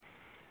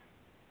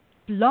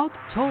Blog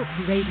Talk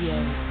Radio.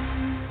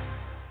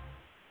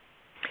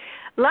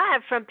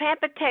 Live from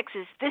Pampa,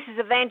 Texas, this is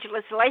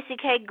Evangelist Lacey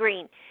K.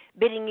 Green,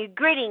 bidding you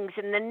greetings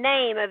in the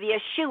name of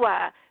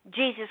Yeshua,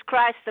 Jesus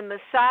Christ, the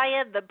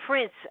Messiah, the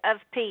Prince of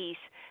Peace.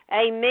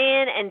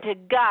 Amen, and to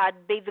God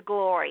be the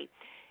glory.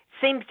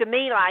 Seems to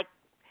me like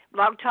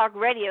Blog Talk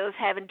Radio is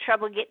having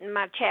trouble getting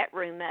my chat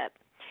room up.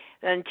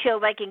 Until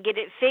they can get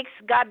it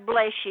fixed, God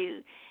bless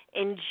you.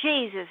 In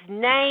Jesus'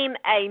 name,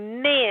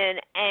 amen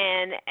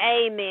and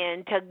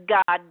amen. To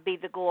God be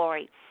the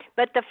glory.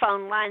 But the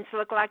phone lines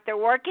look like they're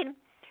working.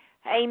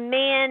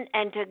 Amen,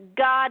 and to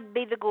God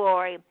be the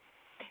glory.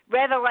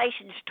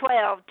 Revelations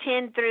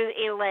 12:10 through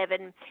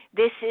 11.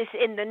 This is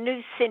in the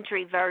New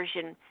Century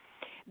Version.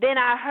 Then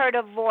I heard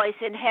a voice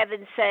in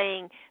heaven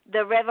saying,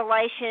 the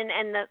revelation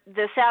and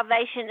the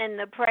salvation and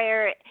the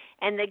prayer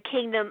and the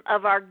kingdom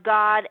of our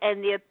God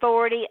and the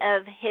authority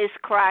of his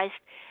Christ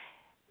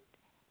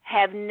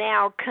have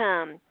now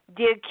come.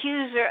 The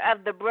accuser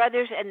of the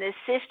brothers and the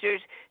sisters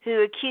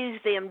who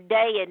accuse them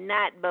day and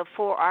night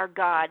before our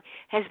God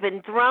has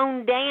been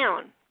thrown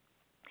down.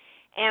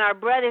 And our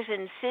brothers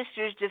and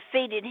sisters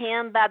defeated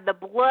him by the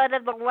blood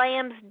of the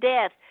Lamb's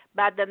death,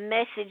 by the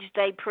message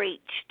they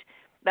preached,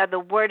 by the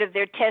word of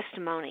their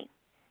testimony.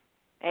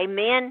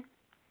 Amen.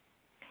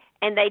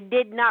 And they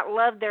did not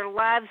love their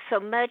lives so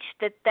much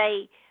that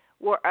they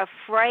were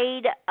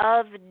afraid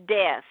of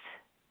death.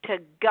 To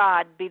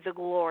God be the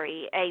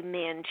glory.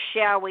 Amen.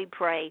 Shall we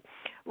pray?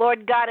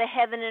 Lord God of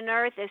heaven and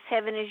earth, as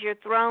heaven is your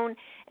throne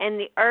and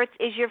the earth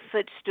is your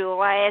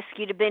footstool, I ask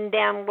you to bend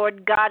down,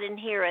 Lord God, and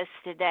hear us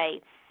today.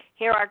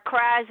 Hear our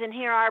cries and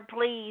hear our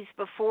pleas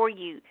before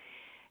you.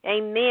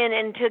 Amen.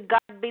 And to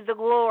God be the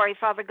glory.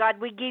 Father God,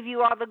 we give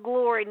you all the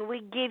glory and we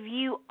give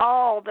you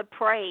all the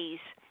praise.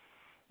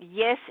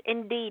 Yes,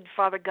 indeed,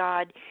 Father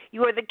God.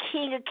 You are the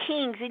King of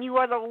kings and you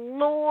are the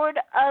Lord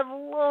of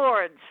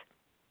lords.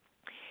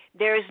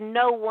 There is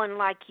no one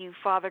like you,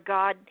 Father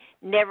God.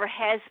 Never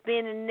has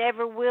been and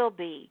never will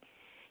be.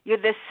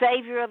 You're the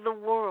Savior of the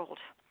world.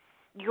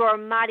 You are a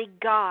mighty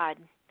God.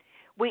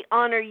 We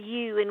honor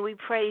you and we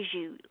praise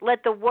you.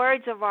 Let the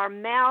words of our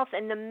mouth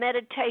and the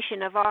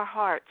meditation of our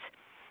hearts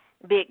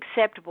be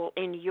acceptable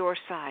in your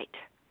sight.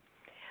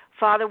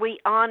 Father, we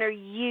honor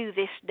you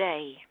this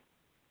day.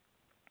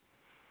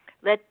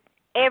 Let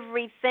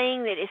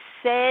everything that is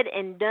said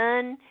and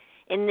done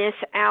in this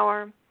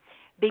hour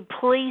be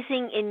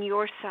pleasing in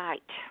your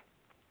sight.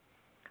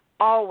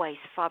 Always,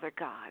 Father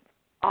God,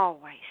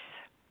 always.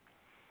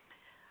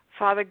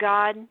 Father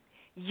God,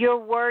 your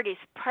word is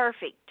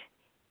perfect.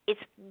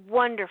 It's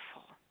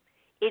wonderful.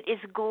 It is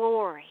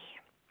glory.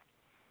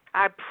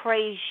 I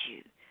praise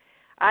you.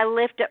 I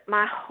lift up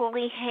my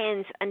holy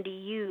hands unto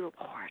you,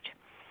 Lord,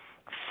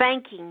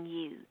 thanking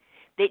you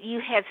that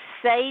you have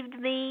saved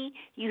me,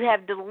 you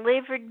have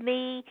delivered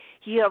me,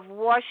 you have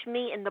washed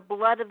me in the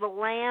blood of the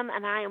Lamb,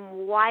 and I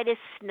am white as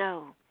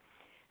snow.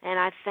 And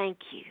I thank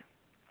you.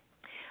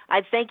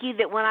 I thank you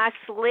that when I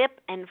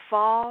slip and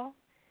fall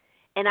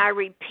and I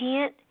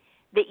repent,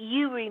 that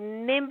you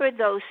remember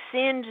those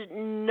sins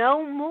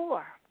no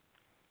more.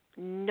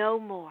 No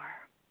more.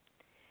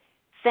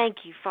 Thank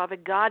you, Father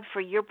God, for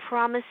your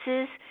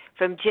promises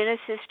from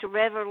Genesis to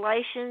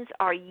Revelations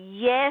are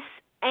yes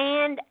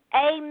and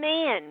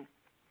amen.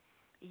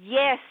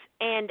 Yes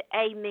and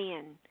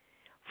amen,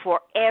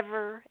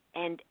 forever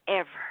and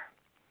ever.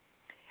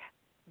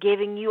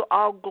 Giving you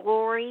all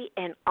glory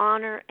and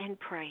honor and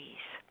praise.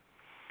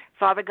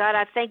 Father God,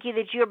 I thank you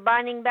that you're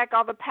binding back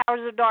all the powers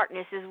of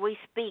darkness as we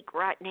speak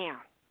right now.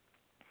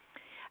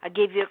 I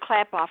give you a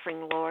clap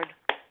offering, Lord,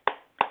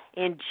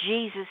 in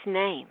Jesus'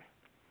 name.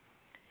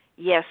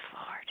 Yes,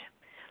 Lord.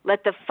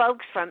 Let the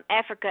folks from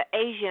Africa,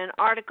 Asia,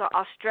 Antarctica,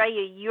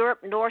 Australia, Europe,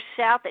 North,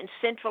 South, and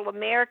Central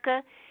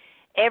America,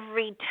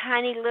 every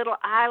tiny little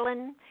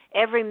island,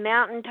 every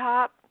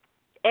mountaintop,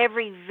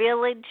 every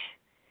village,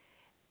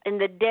 in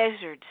the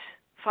deserts,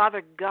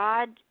 Father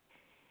God,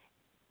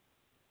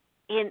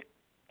 in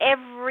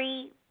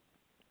every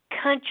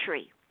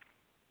country,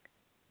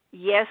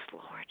 yes,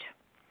 Lord,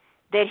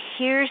 that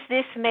hears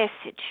this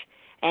message,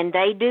 and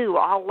they do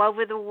all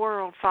over the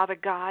world, Father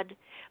God,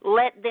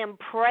 let them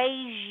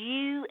praise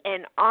you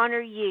and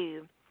honor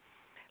you.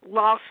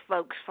 Lost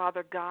folks,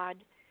 Father God,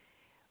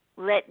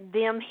 let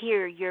them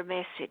hear your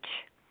message.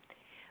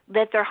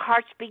 Let their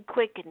hearts be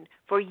quickened,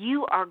 for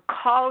you are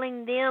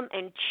calling them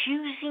and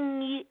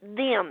choosing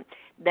them.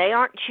 They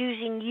aren't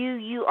choosing you,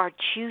 you are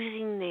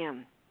choosing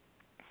them.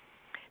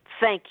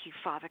 Thank you,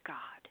 Father God.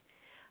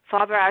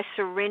 Father, I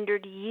surrender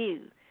to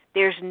you.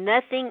 There's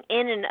nothing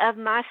in and of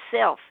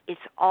myself.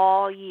 It's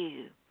all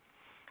you.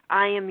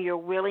 I am your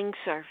willing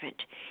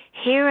servant.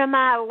 Here am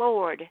I,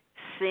 Lord.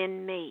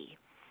 Send me.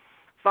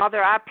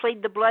 Father, I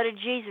plead the blood of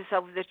Jesus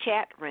over the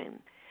chat room.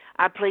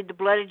 I plead the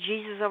blood of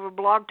Jesus over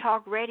Blog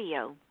Talk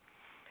Radio,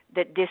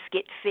 that this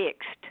get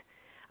fixed.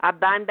 I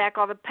bind back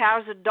all the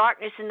powers of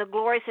darkness in the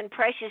glorious and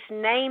precious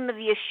name of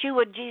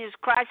Yeshua, Jesus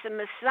Christ, the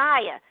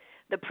Messiah,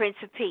 the Prince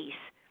of Peace,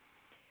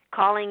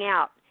 calling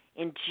out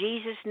in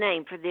Jesus'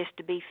 name for this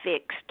to be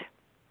fixed.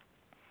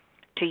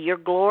 to your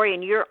glory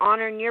and your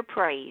honor and your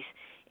praise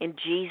in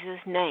Jesus'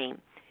 name.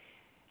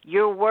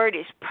 Your word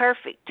is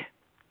perfect.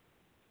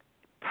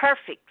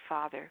 Perfect,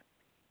 Father,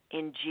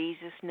 in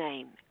Jesus'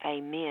 name.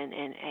 Amen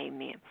and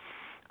amen.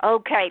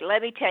 Okay,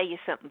 let me tell you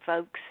something,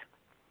 folks.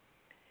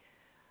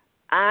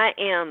 I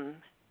am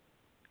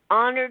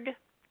honored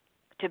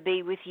to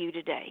be with you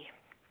today.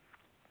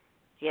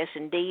 Yes,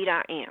 indeed,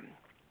 I am.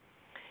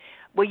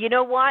 Well, you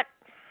know what?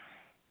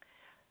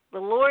 The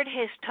Lord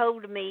has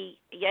told me,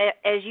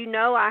 as you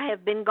know, I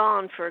have been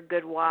gone for a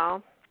good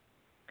while.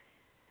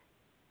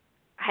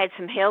 I had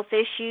some health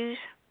issues.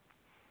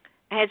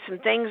 I had some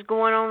things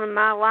going on in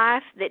my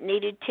life that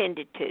needed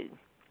tended to.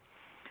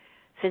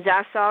 Since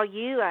I saw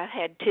you, I've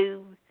had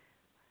 2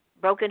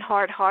 broken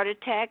heart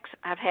attacks.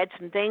 I've had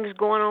some things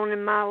going on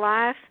in my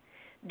life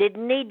that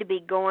need to be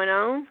going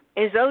on.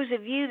 As those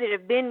of you that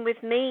have been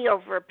with me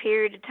over a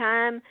period of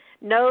time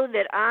know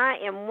that I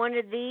am one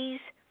of these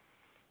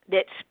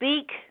that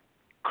speak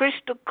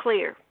crystal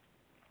clear.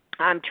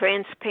 I'm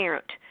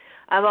transparent.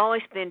 I've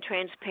always been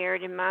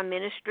transparent in my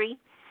ministry.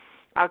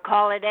 I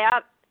call it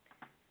out.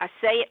 I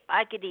say it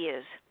like it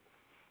is.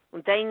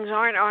 When things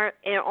aren't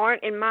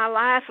in my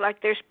life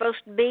like they're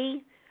supposed to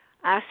be,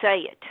 I say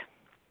it.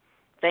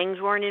 Things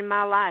weren't in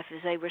my life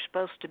as they were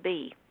supposed to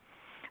be.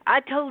 I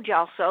told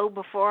y'all so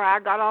before I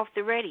got off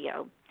the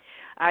radio.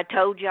 I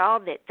told y'all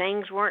that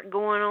things weren't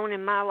going on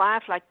in my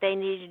life like they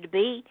needed to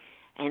be,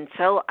 and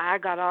so I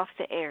got off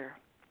the air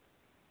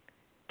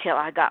till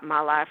I got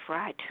my life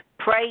right.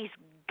 Praise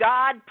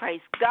God,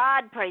 praise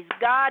God, praise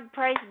God,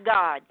 praise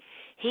God.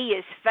 He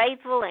is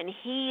faithful and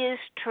He is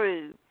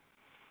true.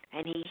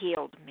 And He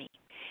healed me.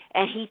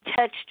 And He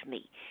touched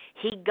me.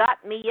 He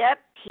got me up.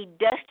 He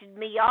dusted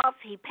me off.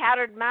 He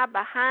powdered my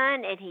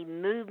behind, and He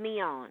moved me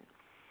on.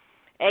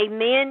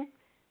 Amen.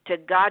 To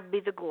God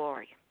be the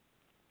glory.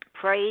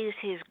 Praise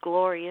His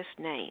glorious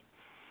name.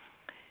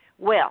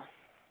 Well,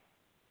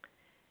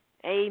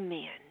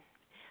 amen.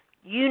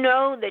 You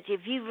know that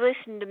if you've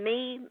listened to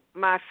me,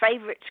 my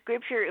favorite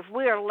scripture, if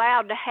we're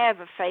allowed to have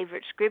a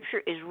favorite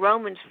scripture, is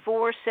Romans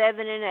 4,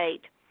 7, and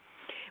 8.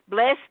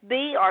 Blessed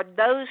be are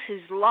those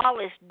whose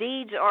lawless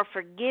deeds are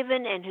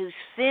forgiven and whose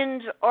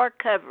sins are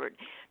covered.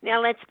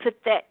 Now let's put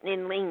that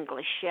in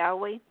English, shall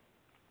we?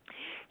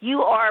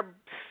 You are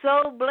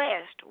so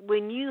blessed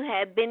when you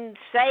have been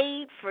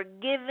saved,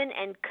 forgiven,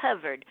 and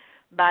covered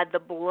by the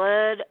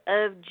blood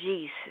of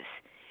Jesus.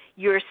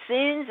 Your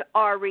sins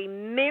are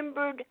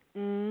remembered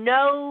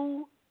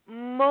no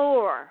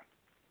more.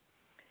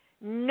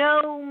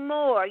 No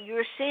more.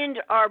 Your sins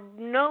are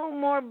no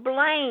more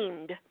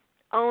blamed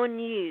on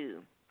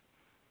you.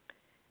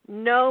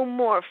 No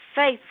more.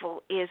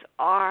 Faithful is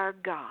our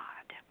God.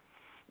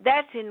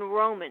 That's in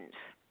Romans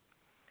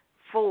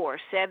 4,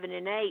 7,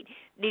 and 8.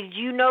 Did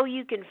you know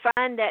you can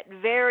find that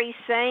very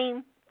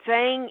same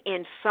thing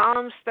in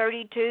Psalms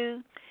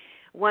 32,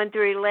 1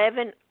 through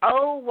 11?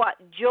 Oh, what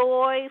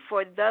joy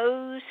for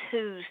those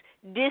whose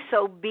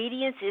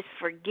disobedience is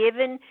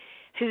forgiven,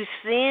 whose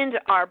sins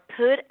are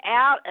put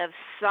out of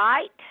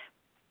sight.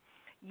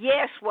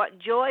 Yes, what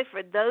joy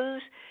for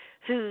those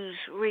whose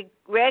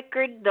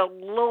record the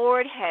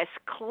Lord has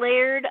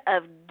cleared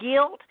of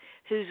guilt,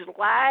 whose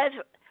lives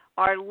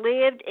are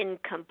lived in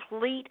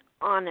complete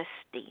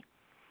honesty.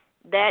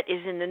 That is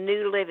in the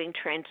New Living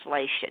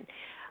Translation.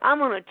 I'm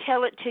going to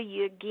tell it to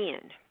you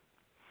again.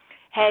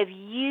 Have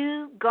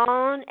you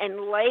gone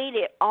and laid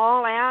it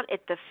all out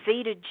at the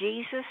feet of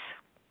Jesus?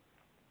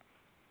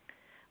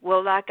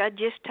 Well, like I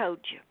just told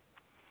you,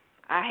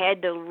 I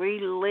had to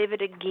relive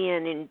it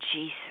again in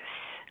Jesus.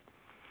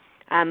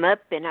 I'm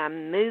up and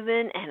I'm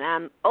moving and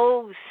I'm,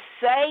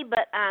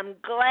 but I'm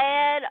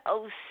glad.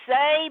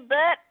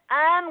 But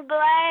I'm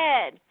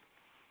glad.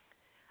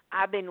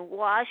 I've been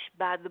washed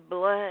by the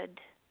blood,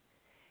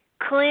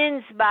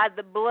 cleansed by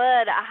the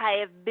blood. I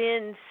have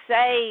been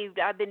saved.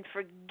 I've been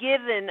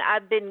forgiven.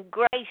 I've been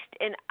graced,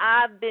 and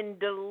I've been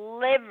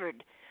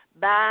delivered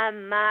by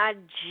my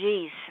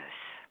Jesus.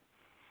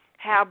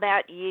 How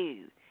about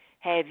you?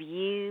 Have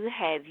you?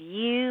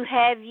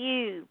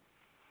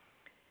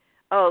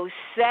 Oh,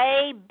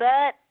 say,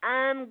 but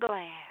I'm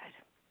glad.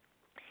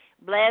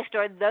 Blessed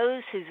are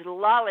those whose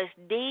lawless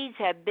deeds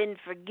have been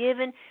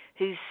forgiven,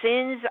 whose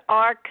sins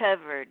are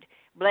covered.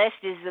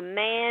 Blessed is the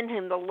man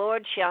whom the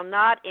Lord shall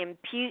not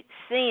impute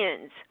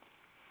sins.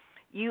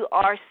 You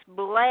are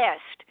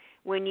blessed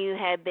when you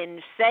have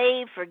been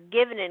saved,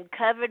 forgiven, and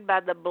covered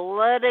by the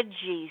blood of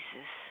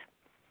Jesus.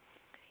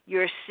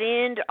 Your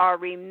sins are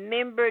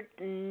remembered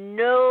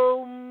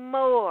no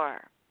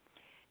more.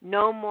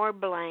 No more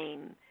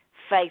blame.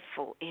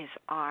 Faithful is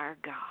our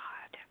God.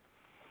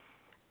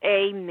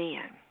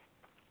 Amen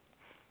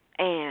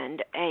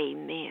and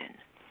amen.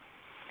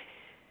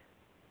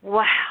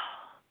 Wow.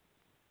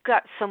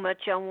 Got so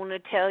much I want to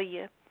tell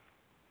you.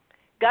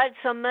 Got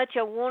so much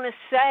I want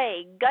to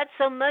say. Got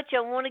so much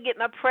I want to get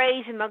my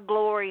praise and my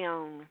glory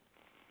on.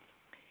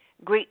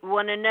 Greet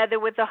one another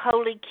with a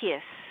holy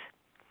kiss.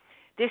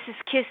 This is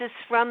kisses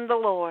from the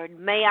Lord.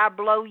 May I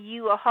blow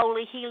you a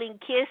holy healing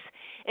kiss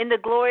in the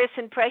glorious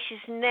and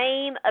precious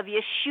name of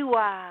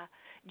Yeshua,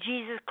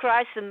 Jesus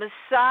Christ, the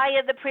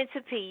Messiah, the Prince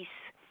of Peace.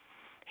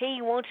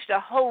 He wants to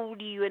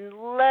hold you and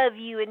love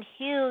you and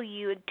heal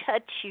you and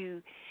touch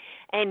you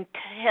and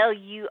tell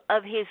you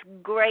of His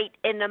great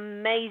and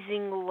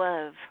amazing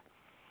love.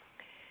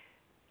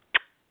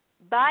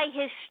 By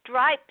His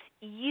stripes,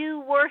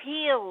 you were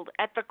healed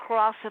at the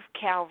cross of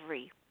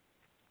Calvary.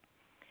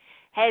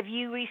 Have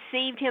you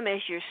received Him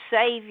as your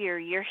Savior,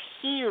 your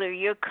healer,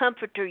 your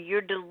comforter,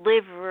 your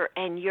deliverer,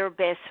 and your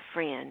best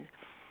friend?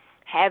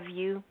 Have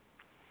you?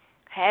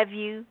 Have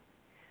you?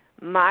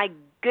 My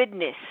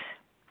goodness.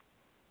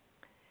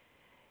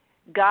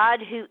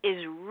 God, who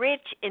is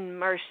rich in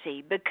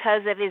mercy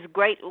because of His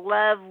great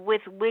love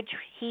with which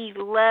He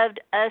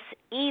loved us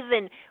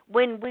even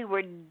when we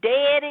were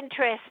dead in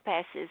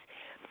trespasses,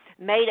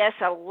 made us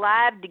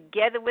alive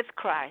together with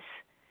Christ.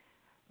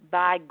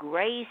 By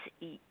grace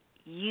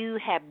you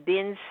have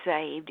been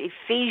saved.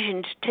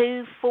 Ephesians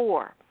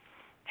 2:4.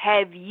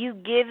 Have you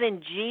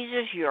given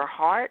Jesus your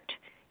heart,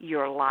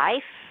 your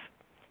life?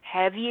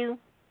 Have you?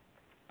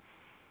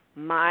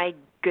 My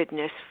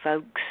goodness,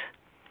 folks.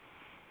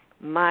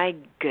 My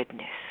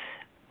goodness.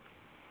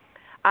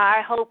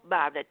 I hope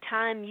by the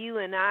time you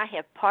and I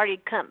have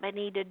parted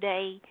company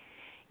today,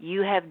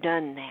 you have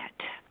done that.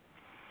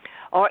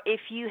 Or if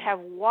you have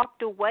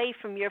walked away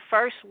from your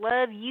first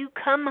love, you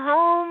come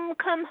home,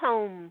 come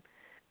home,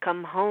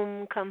 come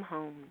home, come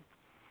home.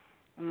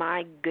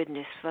 My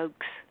goodness,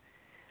 folks.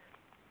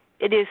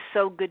 It is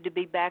so good to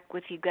be back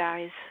with you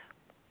guys.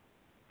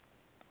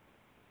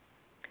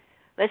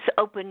 Let's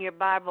open your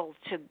Bible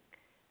to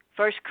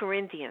 1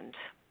 Corinthians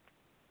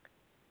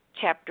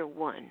chapter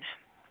 1.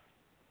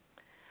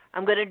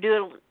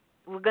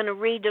 We're going to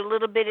read a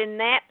little bit in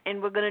that,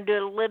 and we're going to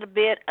do a little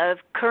bit of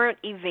current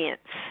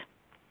events.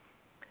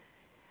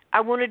 I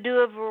want to do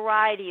a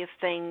variety of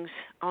things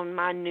on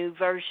my new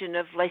version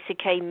of Lacey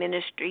K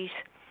Ministries.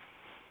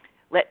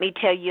 Let me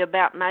tell you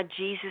about my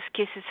Jesus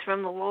Kisses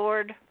from the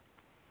Lord.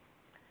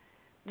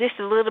 Just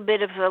a lot of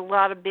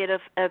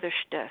other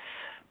stuff.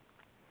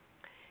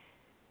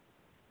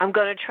 I'm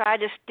going to try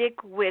to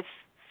stick with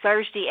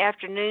Thursday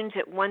afternoons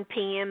at 1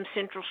 p.m.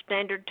 Central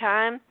Standard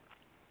Time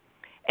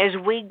as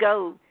we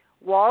go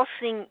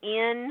waltzing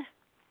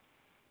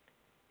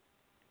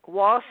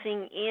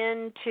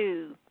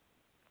into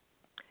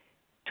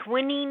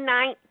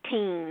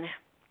 2019.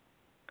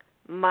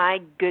 My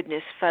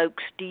goodness,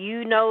 folks, do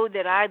you know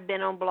that I've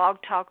been on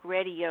Blog Talk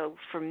Radio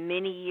for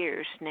many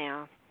years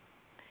now?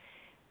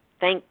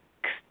 Thanks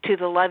to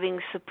the loving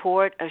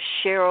support of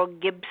Cheryl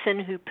Gibson,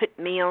 who put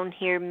me on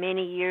here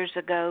many years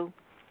ago.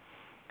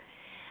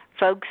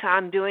 Folks,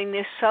 I'm doing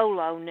this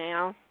solo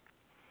now.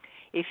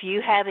 If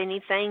you have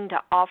anything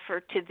to offer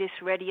to this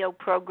radio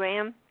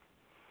program,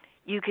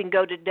 you can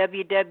go to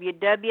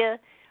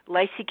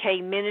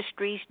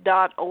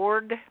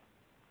www.laceykministries.org,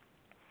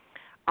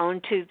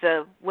 onto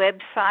the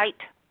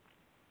website,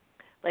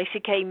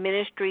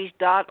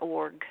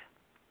 laceykministries.org,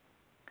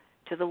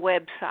 to the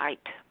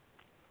website.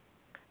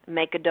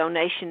 Make a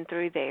donation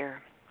through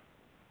there.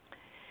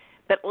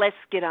 But let's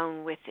get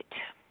on with it.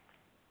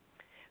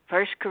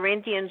 1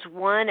 Corinthians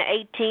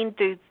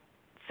 1:18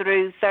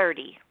 through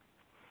 30.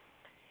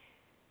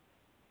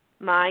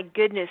 My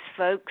goodness,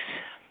 folks.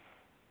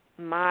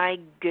 My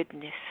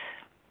goodness.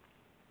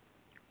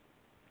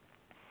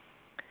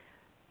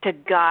 To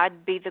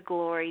God be the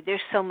glory.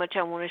 There's so much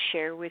I want to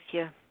share with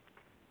you.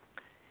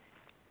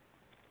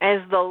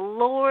 As the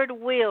Lord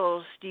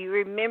wills. Do you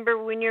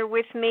remember when you're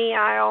with me,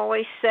 I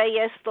always say,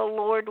 as the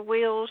Lord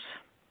wills?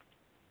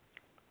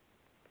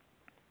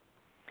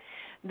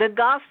 The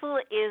gospel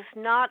is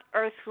not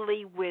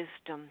earthly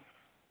wisdom.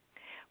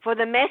 For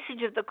the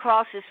message of the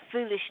cross is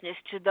foolishness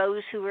to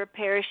those who are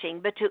perishing,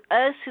 but to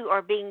us who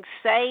are being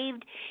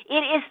saved,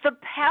 it is the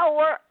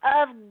power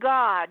of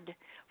God.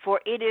 For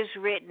it is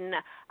written,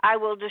 I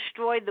will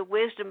destroy the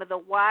wisdom of the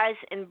wise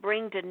and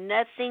bring to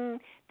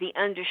nothing the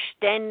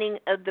understanding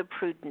of the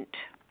prudent.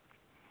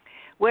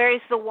 Where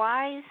is the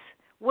wise?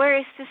 Where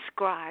is the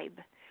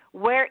scribe?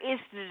 Where is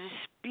the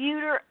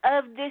disputer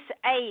of this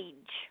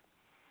age?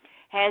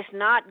 Has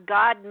not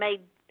God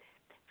made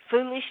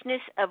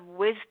foolishness of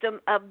wisdom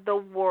of the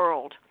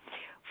world?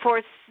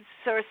 For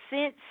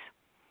since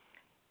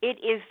it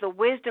is the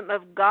wisdom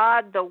of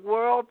God, the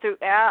world through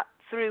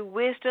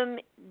wisdom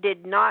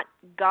did not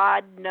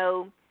God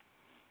know.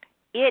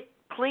 It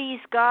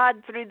pleased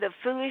God through the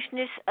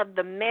foolishness of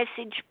the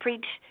message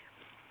preached.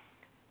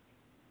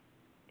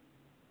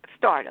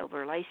 Start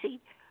over, Lacey.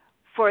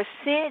 For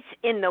since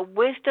in the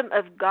wisdom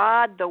of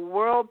God, the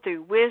world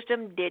through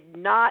wisdom did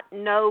not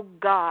know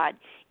God,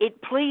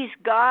 it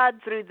pleased God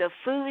through the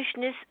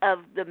foolishness of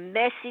the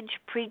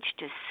message preached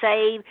to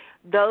save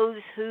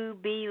those who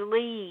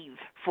believe.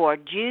 For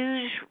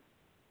Jews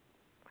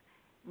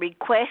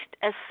request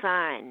a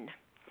sign,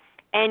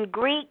 and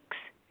Greeks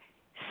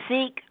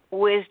seek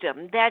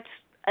wisdom. That's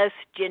us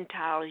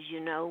Gentiles, you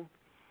know.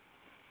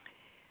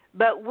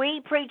 But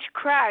we preach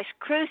Christ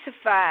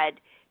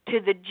crucified, to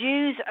the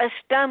Jews a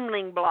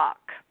stumbling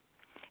block,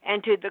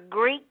 and to the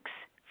Greeks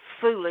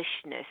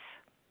foolishness.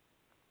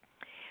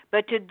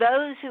 But to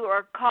those who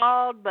are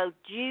called, both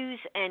Jews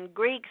and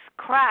Greeks,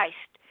 Christ,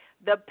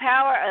 the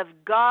power of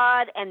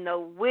God and the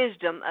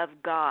wisdom of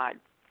God.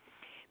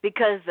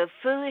 Because the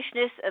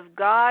foolishness of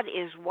God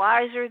is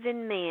wiser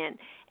than men,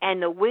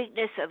 and the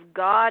weakness of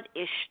God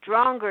is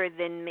stronger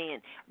than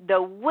men.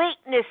 The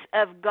weakness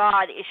of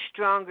God is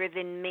stronger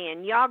than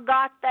men. Y'all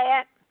got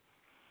that?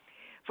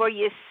 For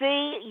you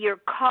see, your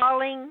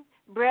calling,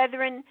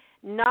 brethren,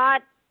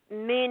 not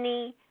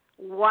many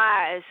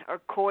wise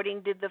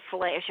according to the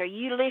flesh. Are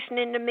you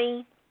listening to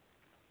me?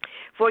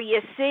 For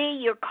you see,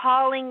 your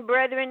calling,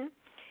 brethren,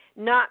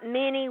 not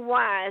many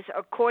wise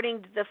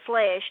according to the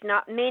flesh,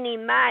 not many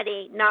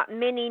mighty, not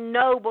many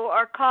noble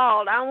are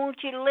called. I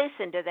want you to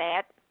listen to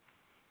that.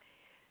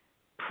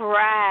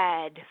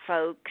 Pride,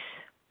 folks.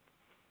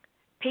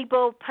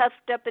 People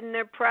puffed up in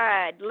their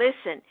pride.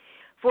 Listen.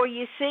 For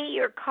you see,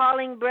 your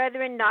calling,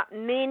 brethren, not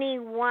many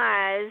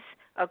wise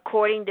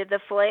according to the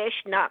flesh,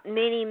 not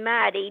many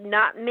mighty,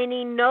 not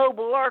many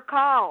noble are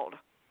called.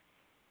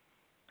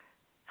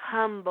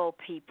 Humble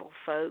people,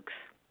 folks.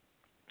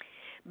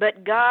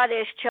 But God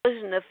has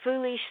chosen the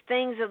foolish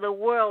things of the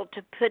world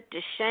to put to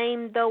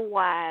shame the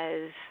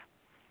wise.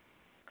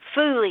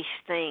 Foolish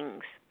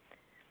things.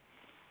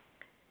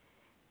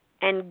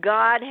 And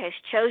God has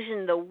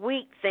chosen the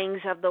weak things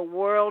of the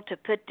world to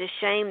put to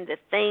shame the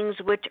things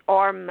which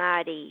are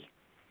mighty.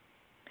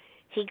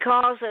 He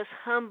calls us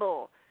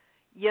humble.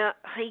 Yeah,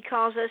 He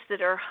calls us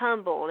that are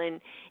humble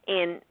and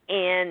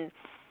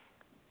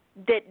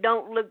that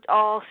don't look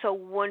all so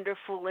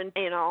wonderful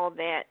and all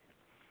that.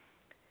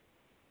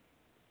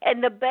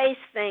 And the base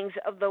things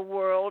of the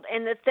world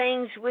and the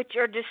things which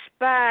are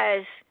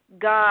despised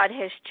God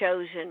has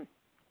chosen,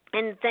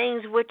 and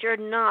things which are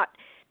not,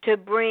 to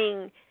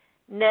bring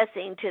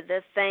nothing to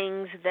the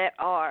things that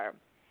are.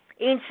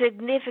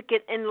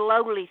 Insignificant and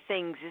lowly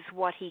things is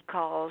what He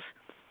calls,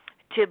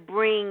 to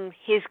bring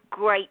His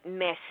great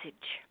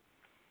message.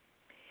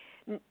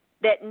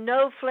 That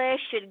no flesh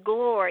should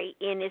glory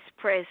in His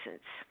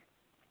presence.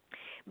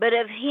 But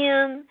of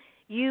Him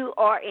you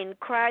are in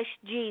Christ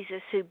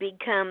Jesus, who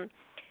became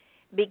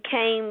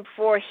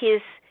for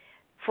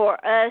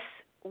us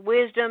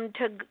wisdom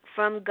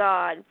from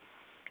God,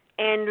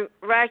 and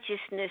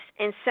righteousness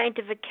and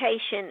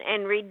sanctification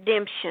and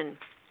redemption.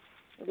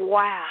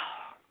 Wow.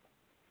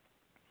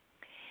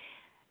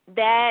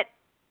 That,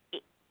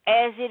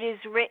 as it is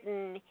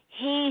written,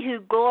 he who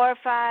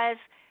glorifies,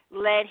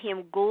 let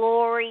him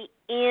glory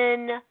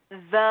in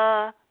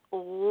the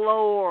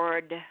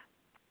Lord.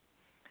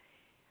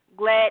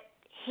 Let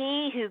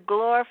he who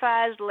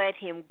glorifies, let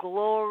him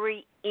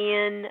glory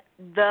in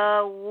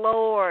the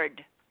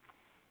Lord.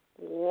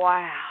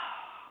 Wow.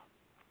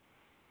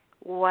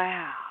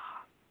 Wow.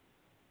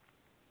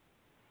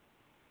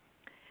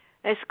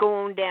 Let's go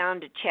on down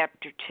to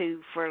chapter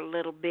 2 for a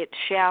little bit,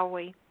 shall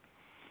we?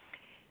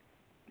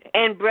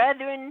 And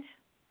brethren,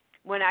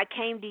 when I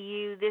came to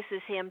you, this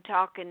is him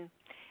talking,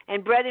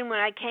 and brethren, when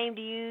I came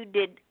to you,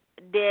 did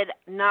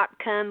not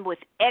come with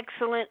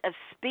excellence of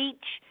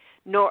speech,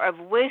 nor of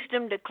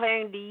wisdom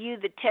declaring to you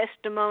the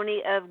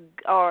testimony of,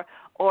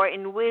 or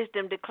in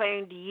wisdom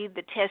declaring to you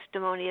the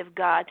testimony of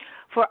God.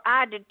 For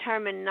I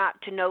determined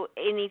not to know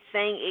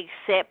anything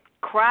except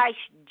Christ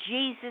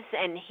Jesus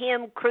and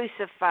him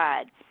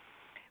crucified.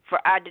 For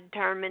I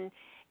determined,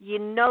 you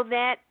know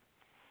that,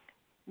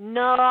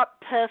 not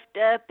puffed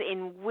up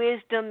in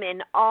wisdom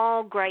and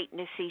all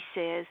greatness, he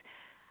says.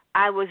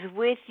 I was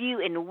with you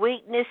in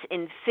weakness,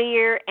 in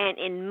fear, and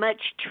in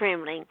much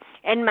trembling.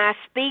 And my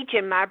speech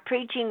and my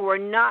preaching were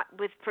not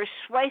with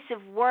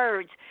persuasive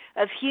words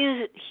of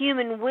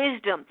human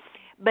wisdom,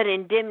 but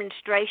in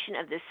demonstration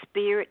of the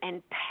Spirit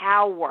and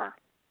power,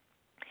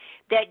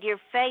 that your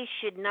faith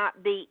should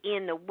not be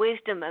in the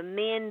wisdom of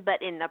men,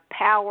 but in the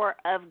power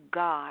of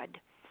God.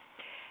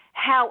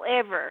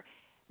 However,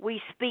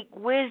 we speak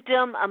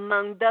wisdom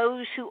among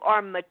those who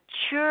are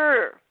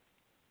mature,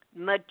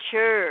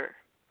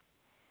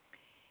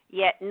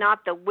 yet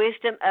not the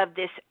wisdom of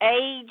this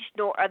age,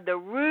 nor of the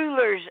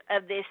rulers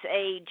of this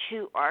age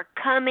who are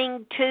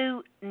coming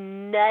to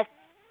nothing.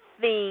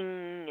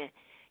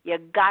 You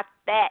got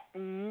that?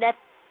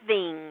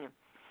 Nothing.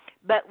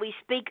 But we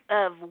speak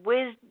of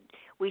wisdom.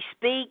 We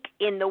speak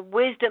in the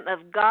wisdom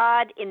of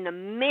God, in the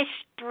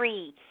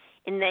mystery,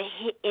 in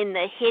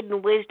the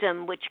hidden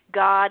wisdom which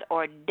God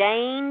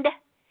ordained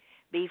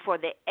before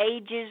the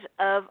ages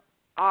of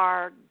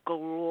our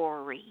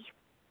glory,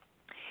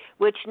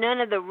 which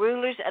none of the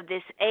rulers of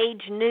this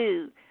age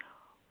knew,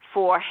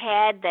 for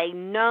had they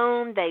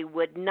known, they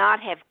would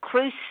not have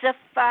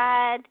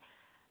crucified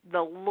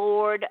the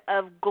Lord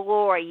of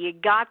glory. You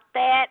got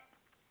that?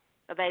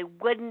 They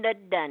wouldn't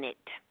have done it.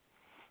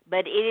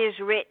 But it is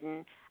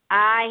written,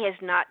 eye has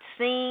not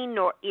seen,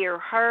 nor ear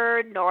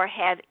heard, nor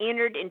have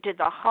entered into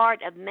the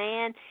heart of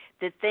man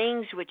the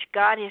things which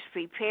God has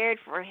prepared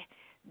for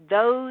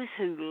those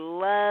who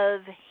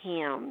love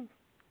him.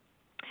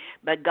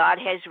 But God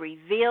has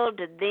revealed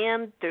to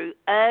them through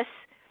us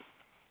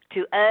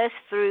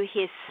through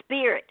his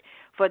Spirit.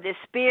 For the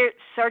Spirit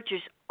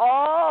searches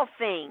all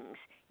things,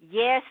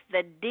 yes,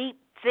 the deep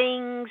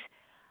things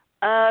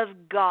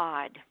of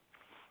God.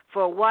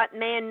 For what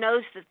man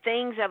knows the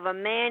things of a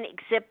man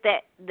except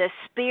that the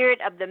spirit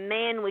of the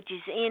man which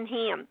is in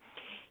him?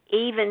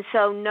 Even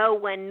so no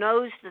one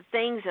knows the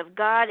things of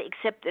God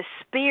except the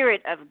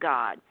Spirit of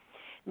God.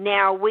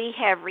 Now we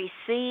have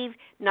received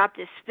not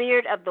the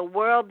spirit of the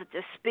world, but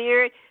the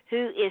Spirit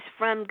who is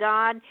from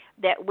God,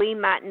 that we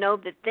might know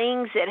the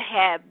things that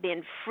have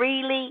been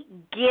freely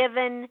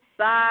given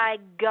by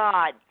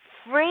God.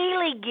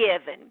 Freely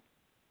given.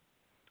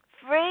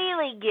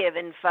 Freely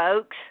given,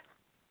 folks.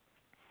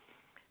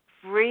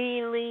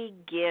 Freely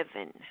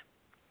given.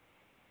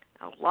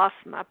 I lost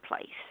my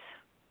place.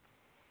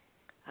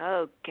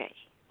 Okay.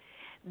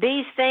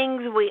 These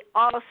things we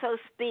also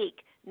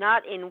speak,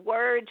 not in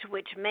words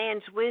which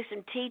man's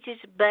wisdom teaches,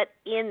 but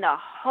in the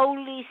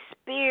Holy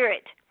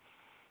Spirit,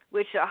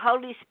 which the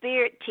Holy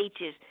Spirit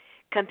teaches,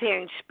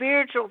 comparing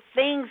spiritual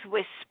things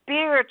with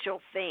spiritual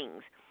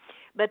things.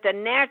 But the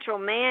natural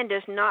man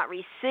does not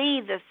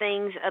receive the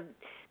things of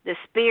the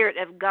Spirit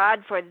of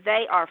God, for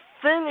they are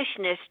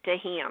foolishness to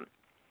him.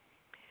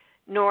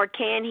 Nor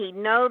can he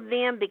know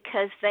them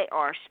because they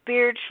are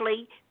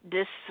spiritually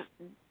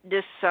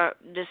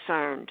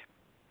discerned.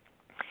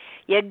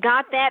 You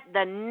got that?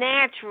 The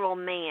natural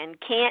man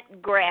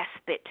can't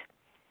grasp it.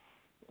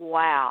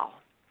 Wow.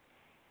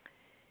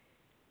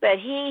 But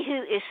he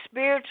who is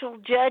spiritual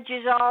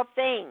judges all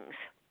things.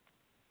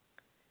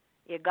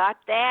 You got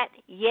that?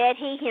 Yet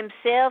he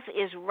himself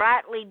is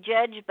rightly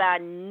judged by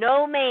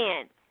no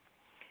man.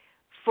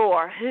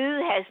 For who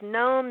has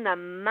known the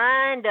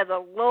mind of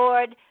the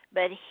Lord,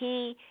 but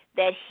he,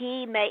 that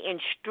he may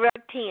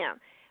instruct him?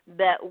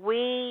 But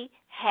we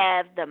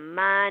have the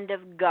mind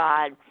of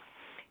God.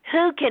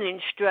 Who can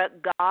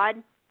instruct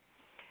God?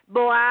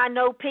 Boy, I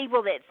know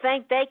people that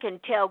think they can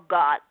tell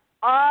God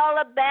all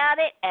about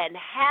it and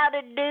how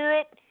to do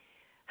it.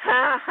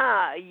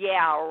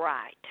 Yeah,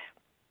 right.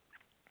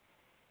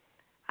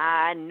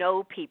 I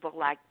know people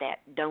like that,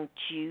 don't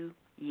you?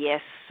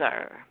 Yes,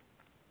 sir.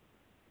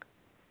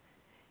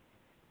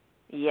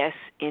 Yes,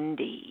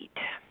 indeed.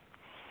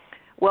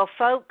 Well,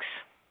 folks,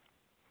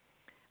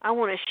 I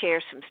want to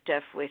share some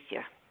stuff with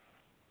you.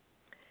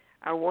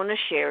 I want to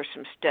share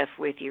some stuff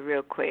with you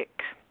real quick.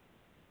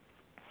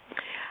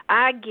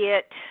 I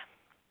get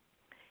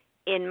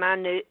in my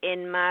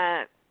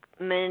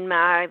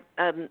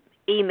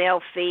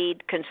email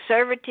feed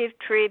Conservative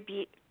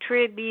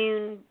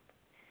Tribune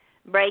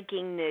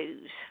breaking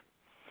news,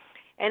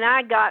 and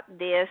I got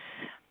this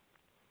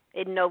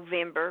in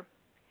November.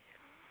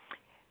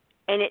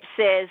 And it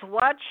says,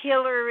 watch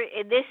Hillary.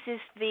 This is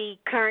the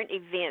current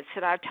events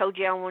that I told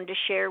you I wanted to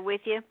share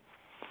with you.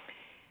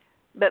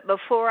 But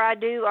before I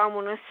do, I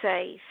want to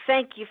say,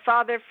 thank you,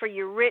 Father, for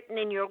your written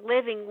and your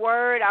living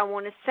word. I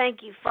want to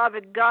thank you,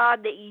 Father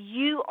God, that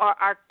you are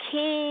our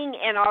King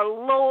and our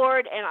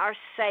Lord and our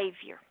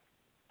Savior.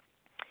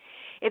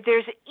 If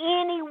there's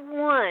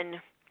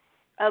anyone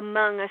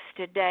among us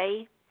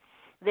today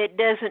that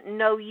doesn't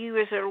know you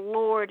as their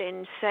Lord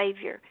and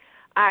Savior,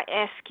 I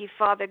ask you,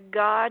 Father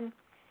God,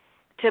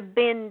 to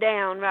bend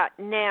down right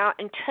now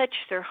and touch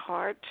their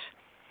hearts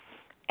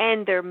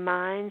and their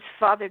minds,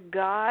 Father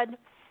God,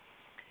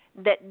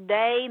 that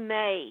they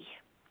may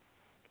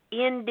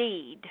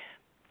indeed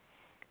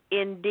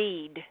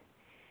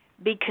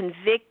be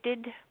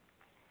convicted.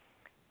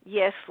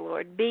 Yes,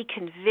 Lord, be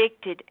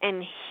convicted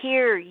and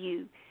hear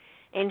you,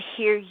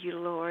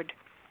 Lord,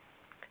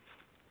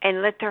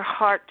 and let their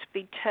hearts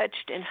be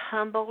touched and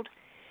humbled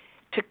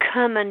to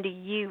come unto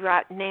you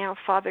right now,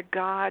 Father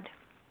God.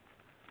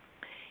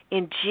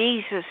 In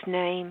Jesus'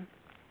 name,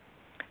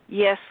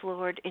 yes,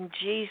 Lord, in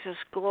Jesus'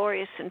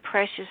 glorious and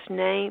precious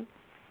name,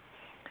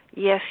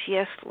 yes,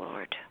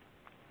 Lord,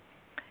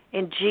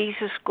 in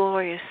Jesus'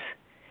 glorious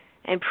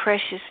and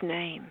precious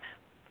name,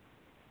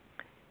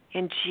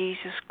 in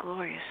Jesus'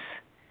 glorious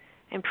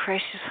and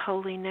precious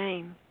holy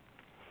name,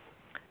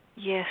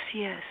 yes,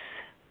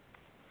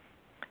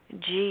 in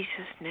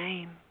Jesus'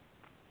 name.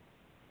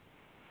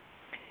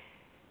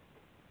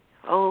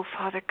 Oh,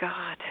 Father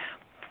God.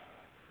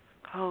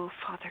 Oh,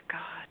 Father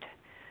God,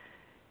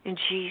 in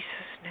Jesus'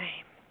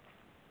 name.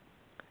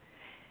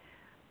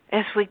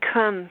 As we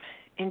come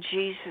in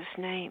Jesus'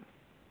 name,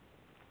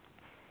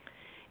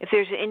 if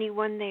there's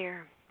anyone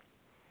there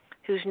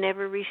who's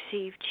never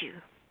received you,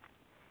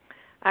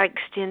 I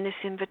extend this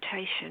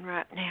invitation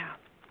right now.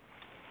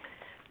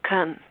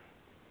 Come.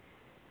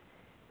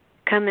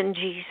 Come in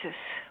Jesus.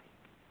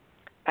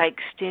 I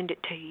extend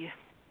it to you.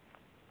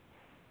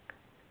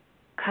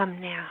 Come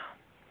now.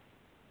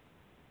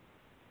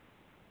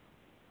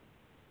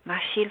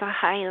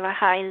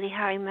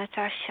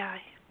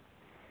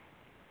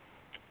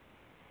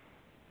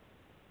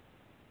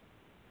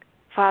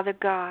 Father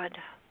God,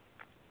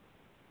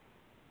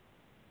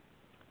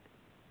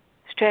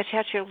 stretch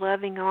out your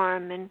loving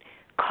arm and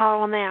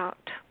call them out.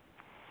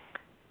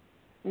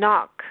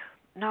 Knock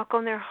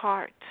on their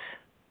hearts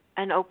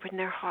and open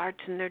their hearts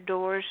and their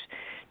doors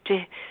to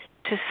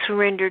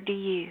surrender to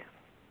you.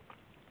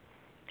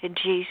 In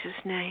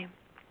Jesus' name.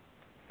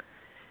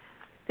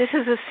 This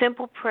is a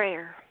simple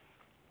prayer.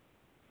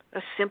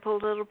 A simple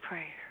little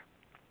prayer.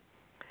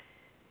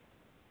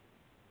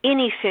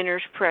 Any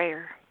sinner's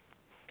prayer.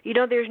 You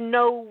know, there's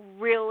no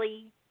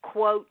really,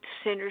 quote,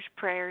 sinner's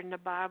prayer in the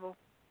Bible.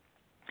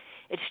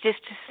 It's just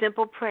a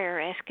simple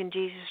prayer asking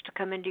Jesus to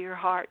come into your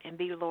heart and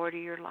be Lord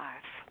of your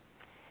life.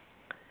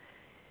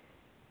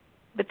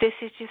 But this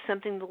is just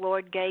something the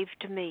Lord gave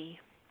to me.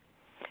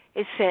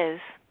 It says,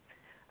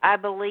 I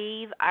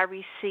believe, I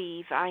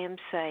receive, I am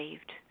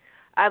saved.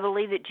 I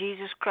believe that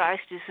Jesus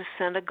Christ is the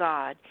Son of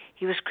God.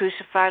 He was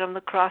crucified on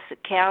the cross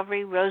at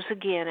Calvary, rose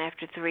again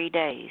after 3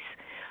 days.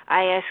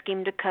 I ask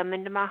Him to come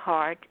into my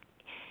heart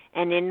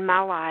and in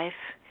my life.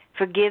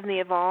 Forgive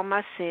me of all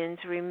my sins,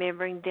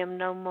 remembering them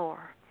no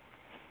more.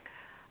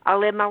 I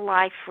live my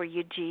life for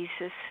you,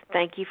 Jesus.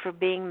 Thank you for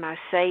being my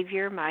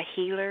Savior, my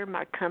healer,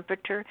 my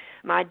comforter,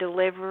 my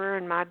deliverer,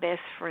 and my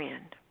best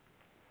friend.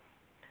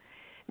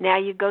 Now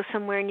you go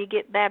somewhere and you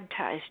get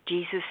baptized.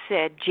 Jesus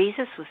said,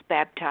 Jesus was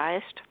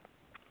baptized.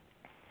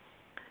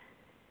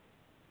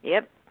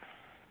 Yep,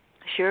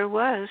 sure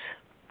was.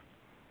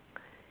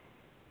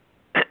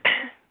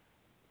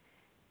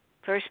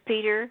 1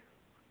 Peter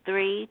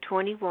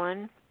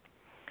 3:21,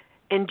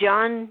 in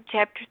John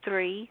chapter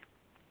 3,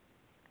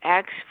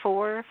 Acts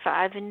 4,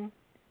 5,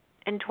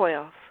 and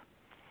 12.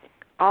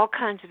 All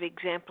kinds of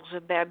examples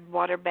of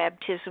water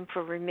baptism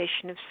for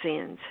remission of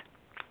sins.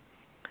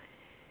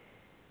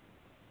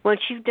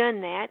 Once you've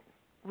done that,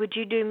 would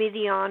you do me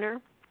the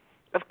honor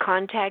of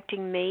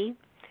contacting me,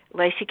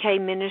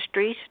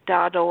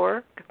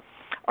 LaceyKMinistries.org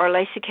or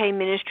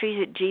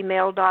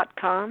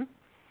LaceyKMinistries@gmail.com,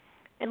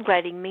 and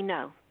letting me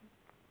know.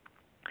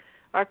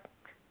 Or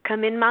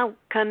come in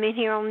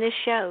here on this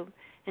show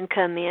and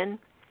come in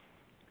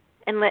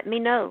and let me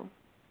know.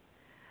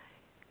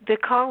 The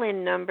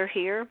call-in number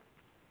here,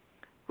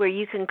 where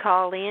you can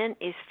call in,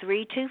 is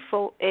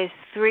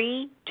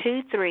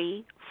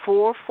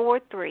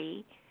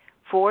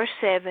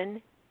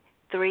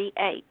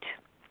 323-443-4738.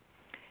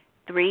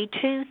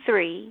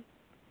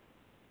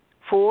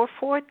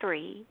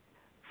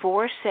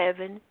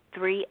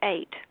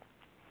 323-443-4738.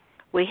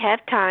 We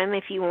have time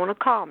if you want to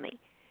call me.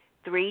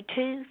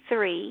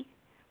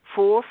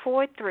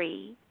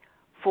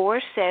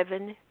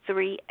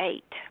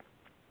 323-443-4738.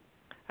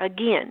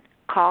 Again,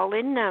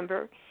 call-in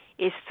number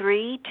is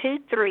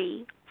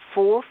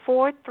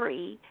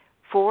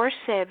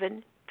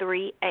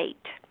 323-443-4738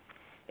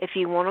 if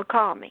you want to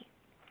call me.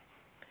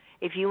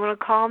 If you want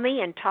to call me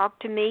and talk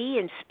to me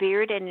in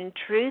spirit and in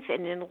truth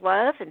and in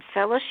love and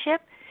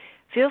fellowship,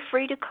 feel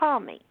free to call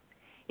me.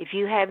 If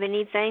you have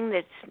anything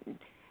that's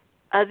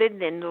other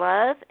than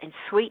love and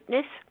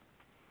sweetness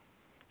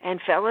and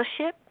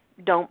fellowship,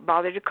 don't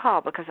bother to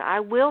call, because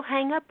I will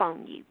hang up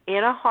on you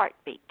in a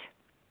heartbeat.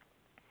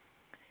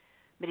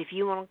 But if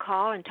you want to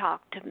call and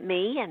talk to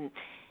me and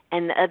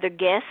the other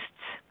guests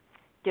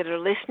that are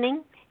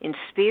listening in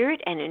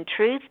spirit and in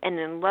truth and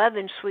in love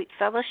and sweet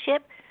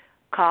fellowship,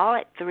 call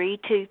at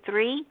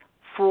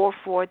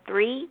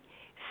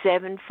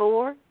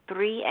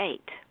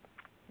 323-443-7438.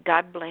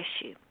 God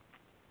bless you.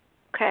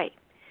 Okay.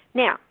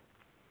 Now,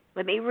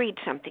 let me read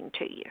something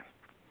to you.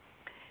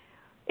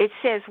 It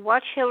says,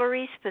 watch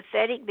Hillary's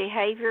pathetic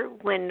behavior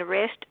when the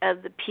rest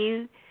of the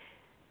pew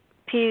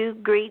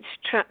greets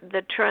Trump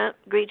at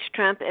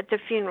the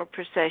funeral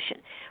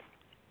procession.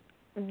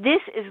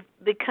 This has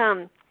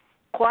become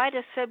quite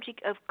a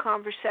subject of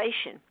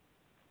conversation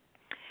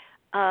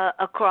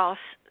across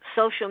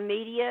social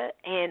media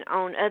and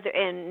on other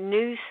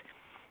news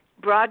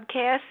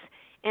broadcasts,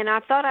 and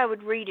I thought I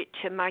would read it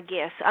to my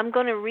guests. I'm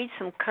going to read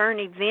some current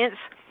events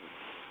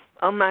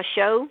on my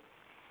show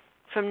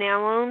from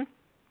now on,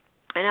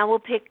 and I will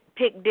pick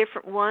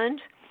different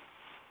ones,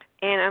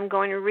 and I'm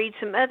going to read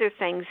some other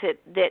things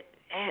that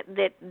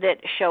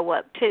show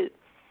up too.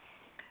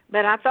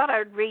 But I thought I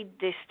would read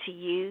this to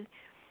you.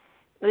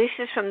 This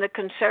is from the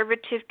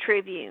Conservative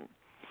Tribune.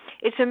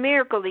 It's a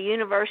miracle the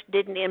universe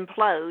didn't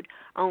implode.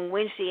 On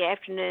Wednesday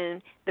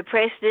afternoon, the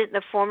president,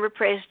 the former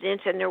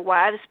presidents, and their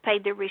wives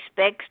paid their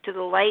respects to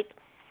the late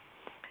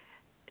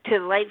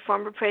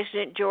former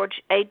President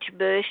George H.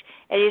 Bush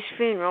at his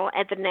funeral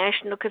at the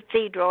National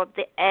Cathedral,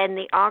 and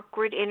the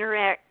awkward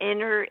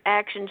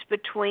interactions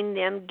between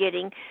them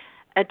getting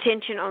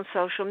attention on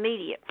social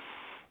media.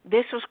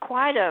 This was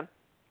quite an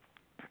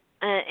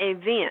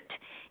event,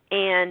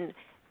 and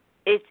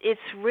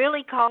it's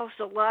really caused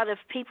a lot of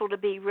people to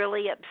be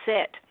really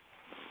upset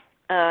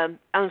on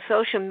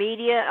social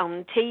media,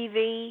 on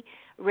TV,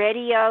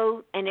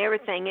 radio, and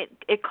everything.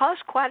 It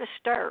caused quite a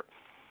stir.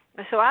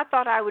 So I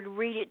thought I would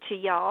read it to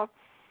y'all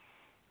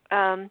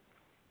and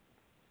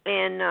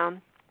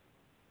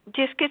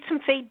just get some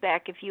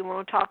feedback if you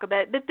want to talk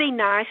about it. But be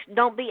nice.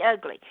 Don't be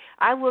ugly.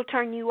 I will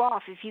turn you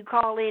off if you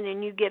call in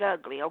and you get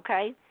ugly,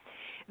 okay?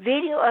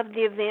 Video of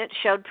the event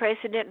showed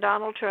President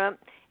Donald Trump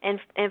and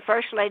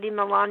First Lady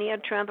Melania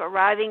Trump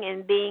arriving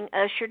and being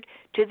ushered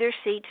to their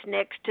seats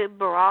next to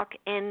Barack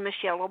and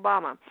Michelle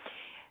Obama,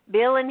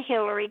 Bill and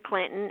Hillary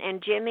Clinton,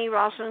 and Jimmy and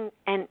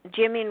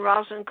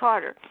Rosalynn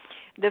Carter.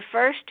 The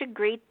first to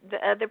greet the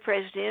other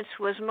presidents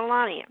was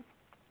Melania.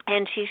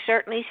 and she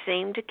certainly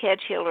seemed to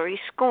catch Hillary's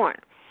scorn.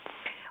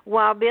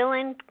 While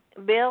Bill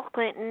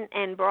Clinton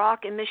and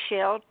Barack and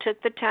Michelle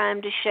took the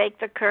time to shake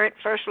the current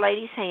First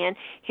Lady's hand,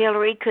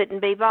 Hillary couldn't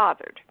be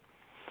bothered.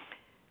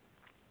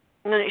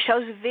 And it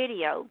shows a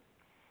video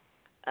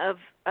of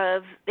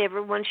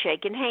everyone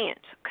shaking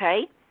hands,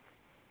 okay?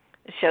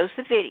 It shows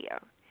the video.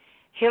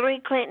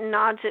 Hillary Clinton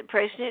nods at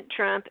President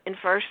Trump and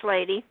First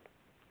Lady.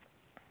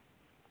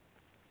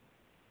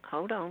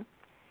 Hold on.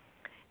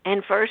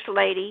 And First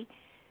Lady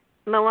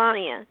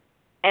Melania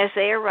as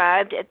they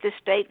arrived at the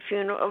state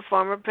funeral of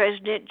former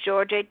President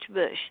George H.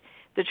 Bush.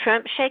 The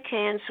Trumps shake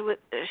hands with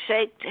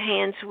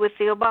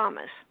the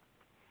Obamas.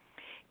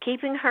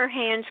 Keeping her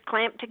hands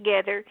clamped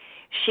together,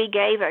 she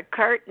gave a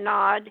curt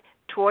nod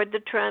toward the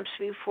Trumps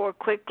before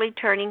quickly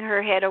turning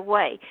her head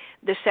away.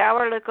 The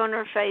sour look on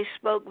her face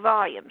spoke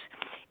volumes.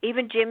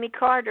 Even Jimmy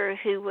Carter,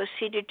 who was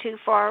seated too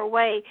far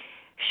away,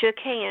 shook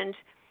hands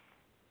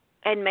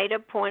and made a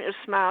point of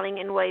smiling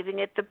and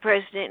waving at the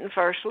President and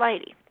First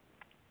Lady.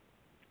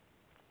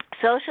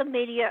 Social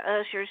media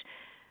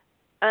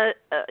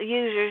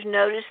users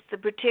noticed the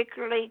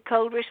particularly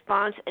cold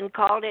response and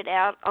called it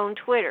out on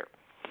Twitter.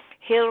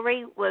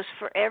 Hillary, who is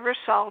forever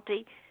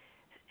salty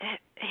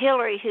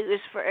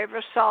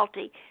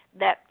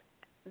that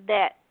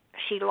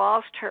she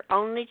lost her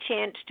only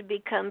chance to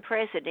become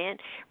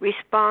president,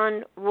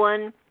 respond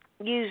one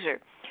user.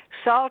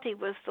 Salty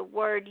was the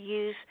word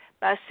used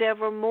by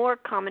several more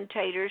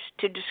commentators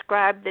to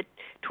describe the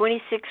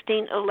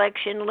 2016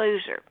 election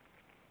loser.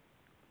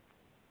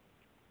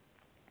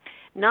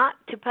 Not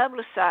to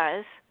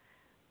publicize,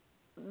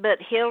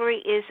 but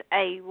Hillary is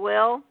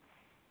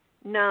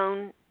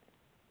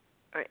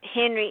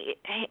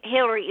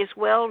Hillary is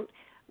well,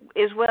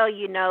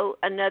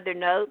 another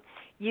note.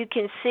 You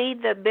can see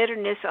the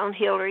bitterness on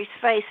Hillary's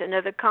face,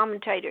 another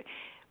commentator.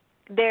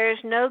 There's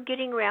no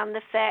getting around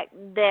the fact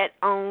that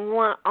on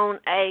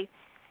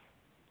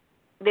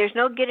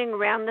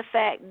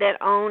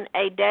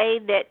a day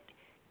that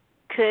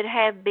could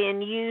have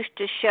been used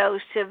to show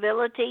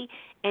civility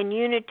and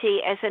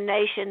unity as a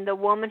nation, the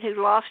woman who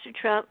lost to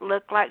Trump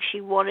looked like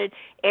she wanted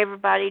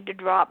everybody to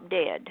drop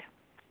dead.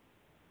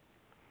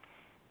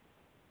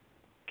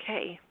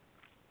 Okay.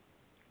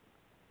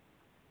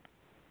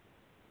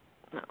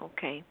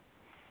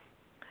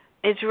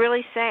 It's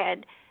really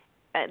sad.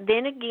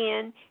 Then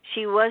again,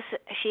 she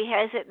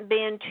hasn't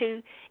been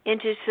too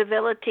into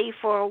civility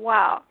for a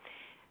while.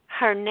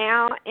 Her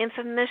now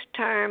infamous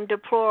term,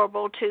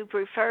 deplorable, to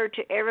refer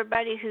to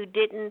everybody who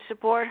didn't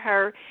support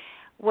her,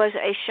 was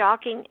a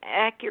shocking,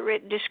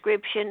 accurate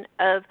description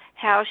of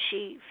how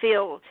she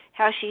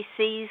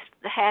sees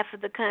half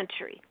of the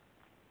country.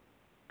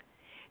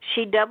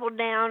 She doubled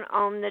down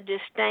on the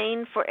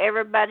disdain for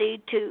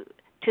everybody to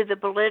the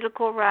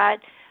political right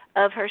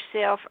of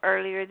herself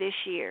earlier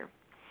this year.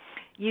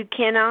 You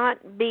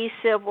cannot be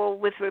civil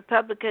with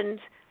Republicans.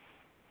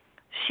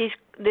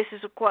 This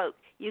is a quote.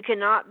 You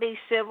cannot be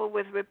civil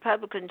with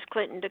Republicans,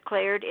 Clinton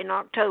declared in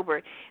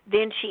October.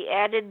 Then she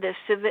added the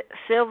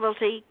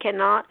civility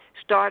cannot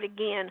start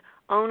again,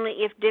 only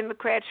if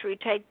Democrats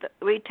retake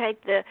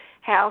the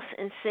House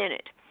and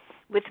Senate.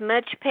 With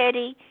such a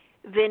petty,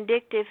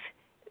 vindictive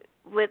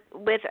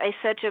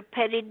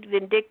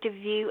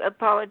view of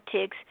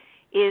politics,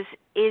 is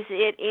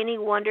it any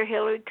wonder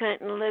Hillary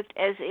Clinton looked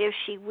as if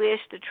she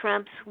wished the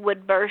Trumps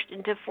would burst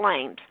into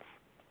flames?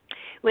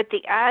 With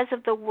the eyes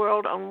of the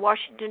world on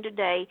Washington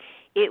today,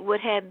 it would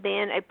have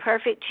been a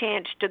perfect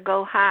chance to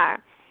go higher.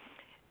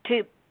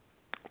 Too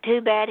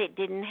bad it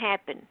didn't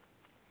happen.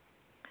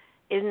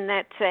 Isn't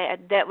that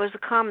sad? That was a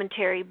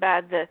commentary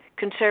by the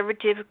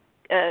conservative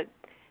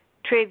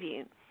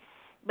Tribune.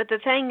 But the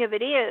thing of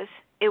it is,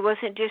 it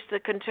wasn't just the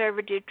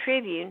conservative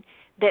Tribune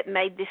that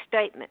made this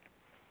statement.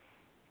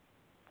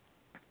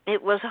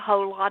 It was a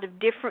whole lot of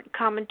different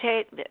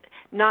commentators,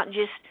 not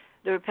just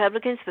the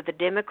Republicans, but the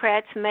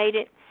Democrats made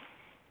it.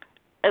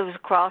 It was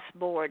across the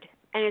board,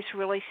 and it's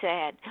really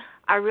sad.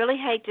 I really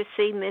hate to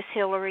see Miss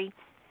Hillary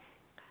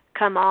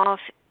come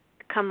off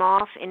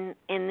in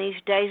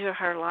these days of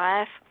her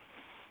life,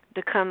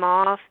 to come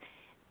off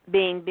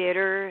being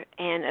bitter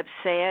and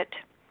upset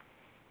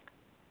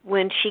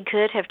when she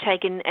could have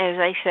taken, as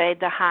they say,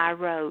 the high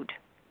road.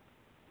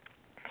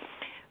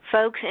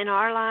 Folks, in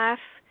our life,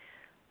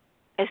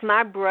 as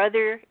my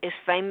brother is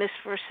famous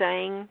for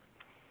saying,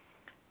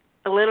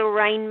 a little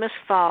rain must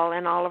fall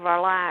in all of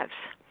our lives.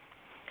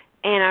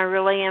 And I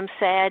really am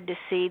sad to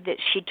see that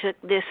she took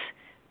this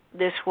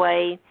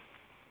way.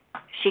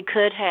 She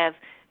could have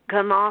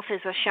come off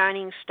as a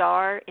shining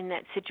star in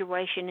that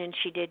situation, and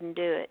she didn't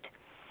do it.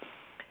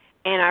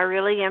 And I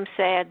really am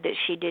sad that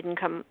she didn't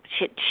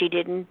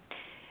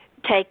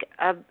take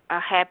a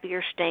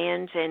happier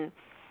stance, and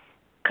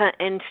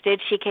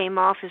instead she came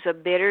off as a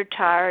bitter,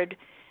 tired,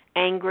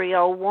 angry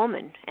old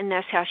woman, and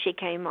that's how she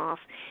came off.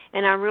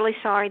 And I'm really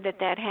sorry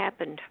that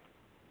happened.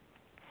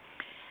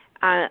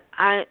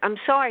 I'm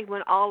sorry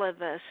when all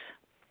of us,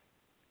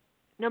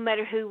 no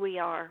matter who we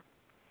are,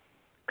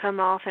 come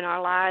off in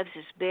our lives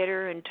as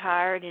bitter and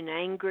tired and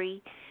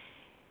angry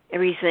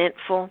and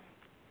resentful.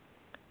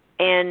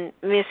 And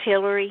Miss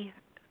Hillary,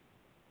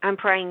 I'm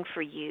praying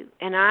for you.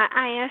 And I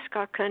ask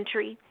our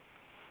country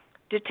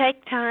to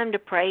take time to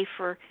pray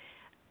for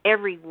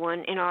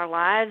everyone in our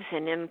lives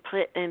and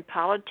in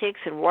politics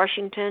in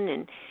Washington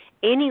and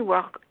any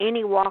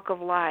walk of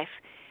life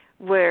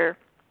where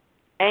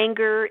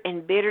anger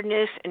and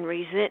bitterness and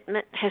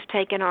resentment has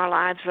taken our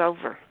lives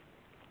over.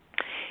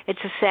 It's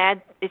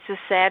a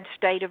sad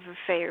state of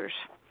affairs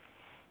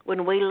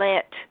when we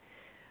let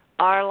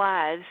our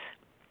lives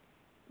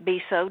be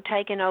so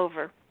taken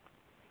over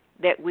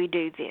that we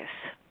do this.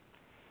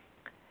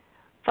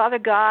 Father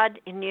God,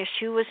 in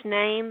Yeshua's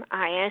name,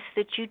 I ask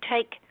that you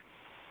take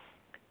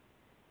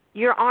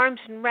your arms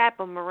and wrap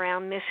them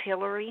around Miss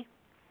Hillary.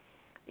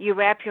 You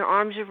wrap your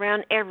arms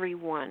around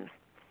everyone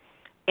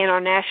in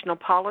our national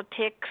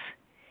politics,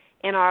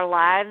 in our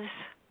lives,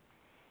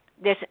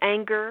 that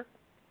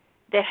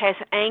has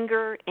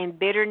anger and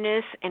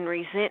bitterness and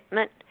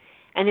resentment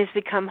and has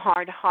become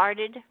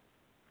hard-hearted.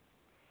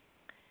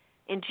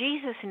 In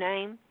Jesus'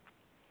 name,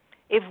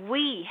 if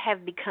we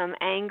have become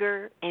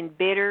anger and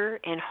bitter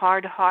and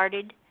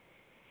hard-hearted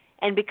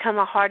and become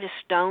a heart of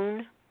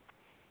stone,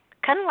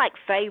 kind of like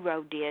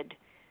Pharaoh did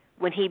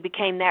when he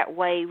became that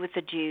way with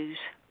the Jews.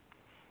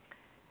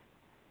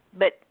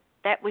 But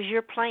that was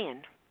your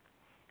plan.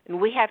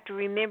 And we have to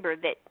remember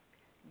that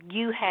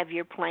you have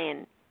your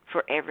plan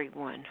for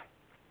everyone.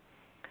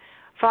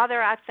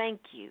 Father, I thank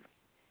you.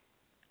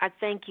 I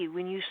thank you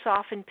when you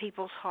soften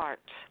people's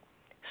hearts,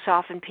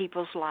 soften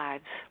people's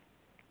lives.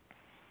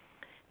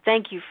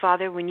 Thank you,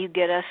 Father, when you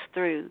get us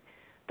through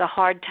the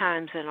hard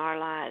times in our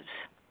lives.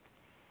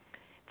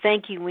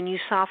 Thank you when you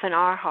soften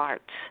our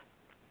hearts,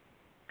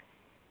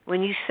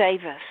 when you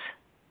save us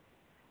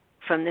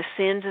from the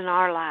sins in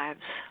our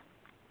lives.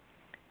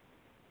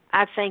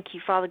 I thank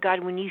you, Father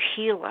God, when you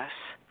heal us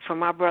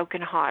from our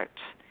broken hearts,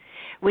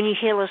 when you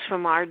heal us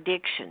from our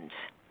addictions,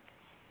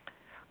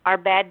 our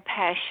bad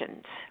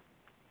passions,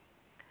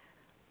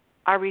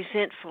 our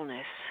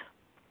resentfulness,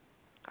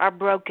 our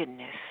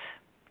brokenness,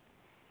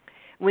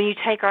 when you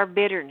take our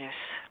bitterness,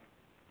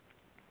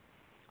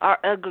 our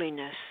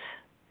ugliness,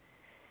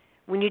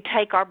 when you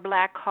take our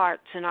black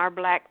hearts and our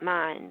black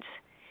minds,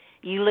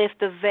 you lift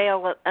the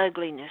veil of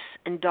ugliness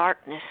and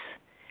darkness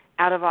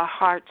out of our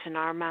hearts and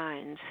our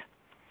minds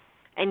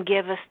and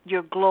give us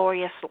your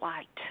glorious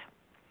light.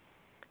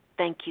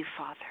 Thank you,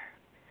 Father.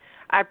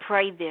 I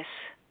pray this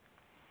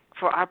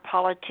for our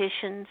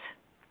politicians.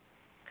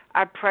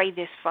 I pray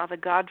this, Father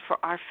God, for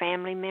our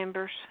family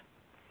members.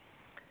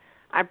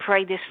 I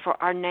pray this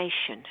for our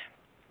nation.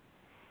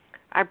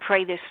 I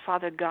pray this,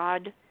 Father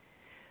God,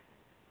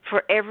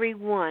 for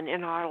everyone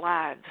in our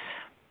lives.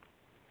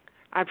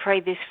 I pray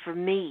this for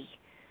me.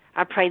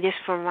 I pray this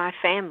for my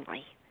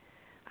family.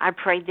 I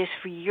pray this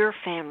for your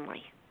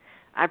family.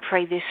 I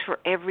pray this for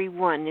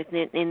everyone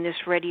in this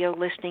radio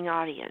listening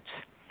audience.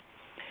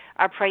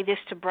 I pray this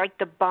to break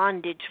the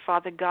bondage,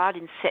 Father God,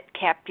 and set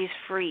captives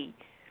free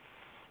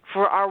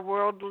for our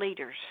world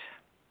leaders.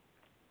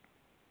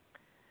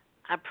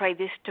 I pray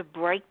this to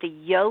break the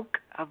yoke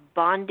of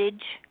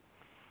bondage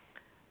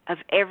of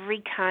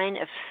every kind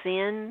of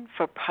sin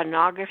for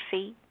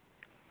pornography.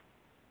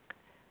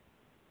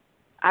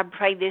 I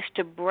pray this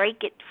to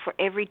break it for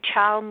every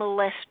child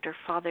molester,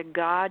 Father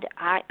God.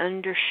 I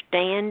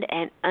understand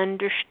and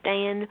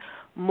understand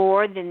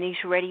more than these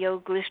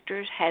radio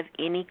listeners have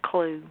any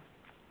clue.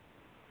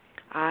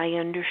 I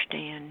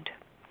understand.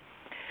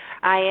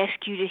 I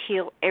ask you to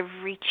heal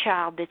every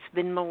child that's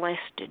been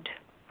molested.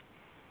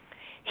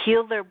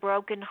 Heal their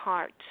broken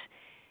hearts.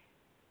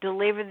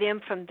 Deliver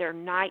them from their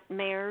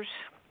nightmares.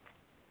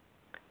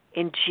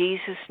 In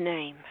Jesus'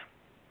 name,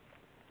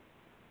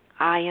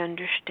 I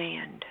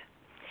understand.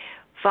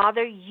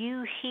 Father,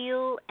 you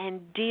heal and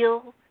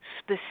deal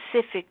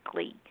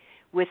specifically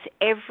with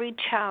every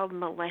child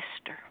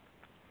molester,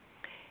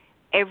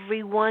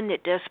 everyone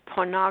that does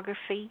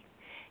pornography.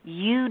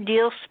 You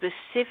deal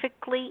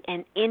specifically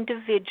and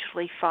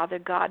individually, Father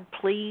God,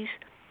 please,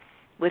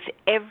 with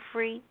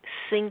every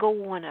single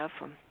one of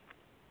them.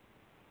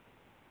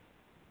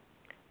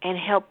 And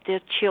help the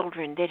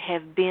children that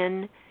have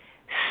been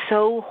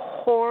so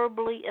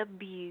horribly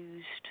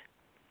abused.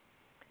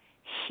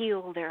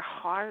 Heal their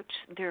hearts,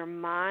 their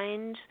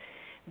minds,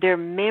 their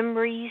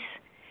memories.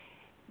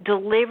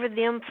 Deliver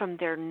them from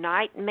their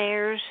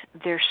nightmares,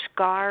 their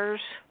scars.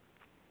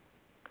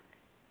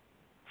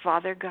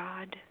 Father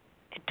God,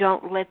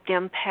 don't let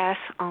them pass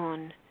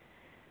on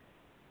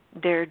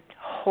their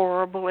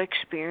horrible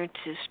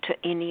experiences to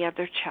any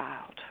other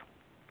child.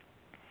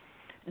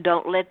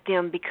 Don't let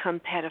them become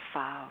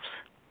pedophiles.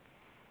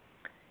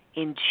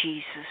 In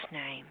Jesus'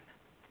 name.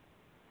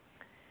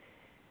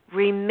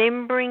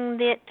 Remembering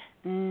it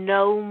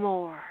no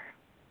more.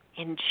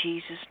 In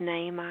Jesus'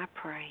 name I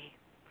pray.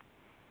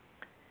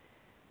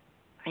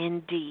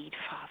 Indeed,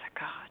 Father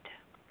God.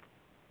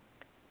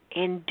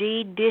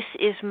 Indeed, this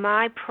is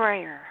my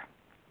prayer,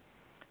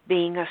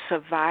 being a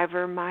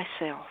survivor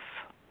myself.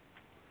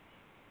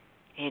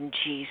 In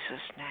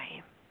Jesus'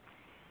 name,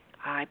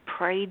 I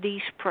pray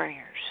these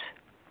prayers.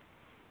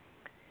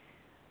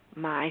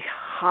 my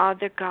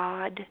Father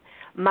God,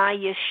 my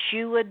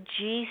Yeshua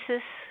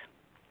Jesus,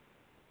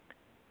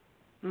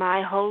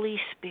 my Holy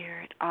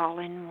Spirit, all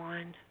in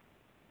one.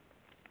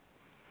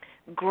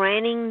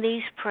 Granting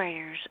these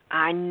prayers,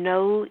 I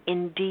know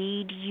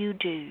indeed you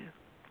do,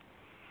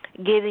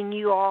 giving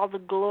you all the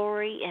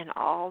glory and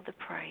all the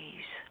praise.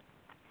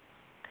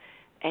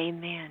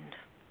 Amen.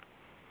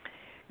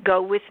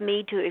 Go with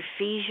me to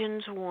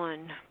Ephesians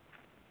 1.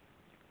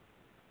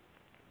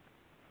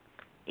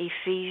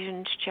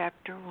 Ephesians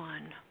chapter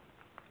 1.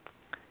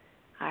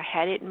 I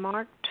had it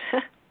marked.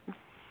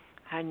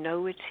 I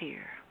know it's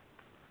here.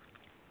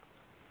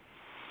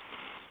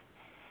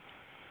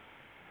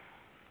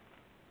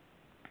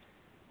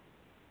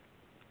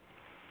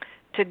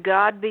 To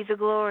God be the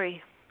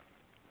glory.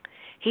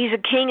 He's a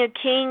King of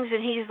kings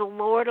and He's the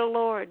Lord of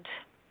lords.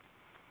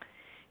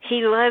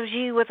 He loves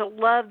you with a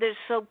love that's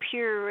so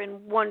pure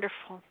and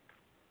wonderful.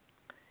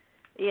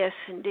 Yes,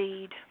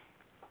 indeed.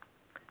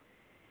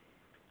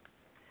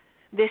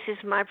 This is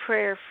my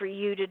prayer for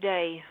you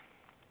today.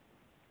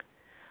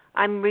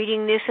 I'm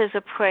reading this as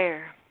a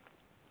prayer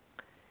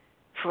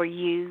for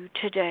you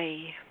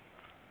today.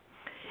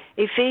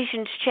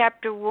 Ephesians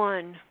chapter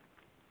 1.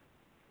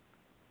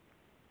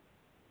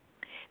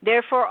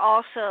 Therefore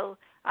also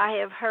I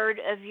have heard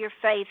of your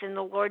faith in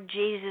the Lord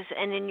Jesus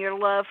and in your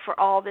love for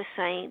all the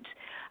saints.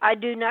 I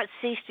do not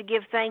cease to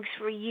give thanks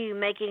for you,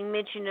 making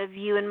mention of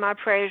you in my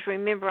prayers.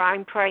 Remember,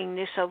 I'm praying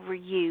this over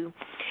you.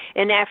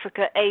 In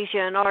Africa, Asia,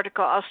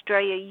 Antarctica,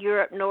 Australia,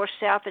 Europe, North,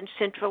 South, and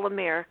Central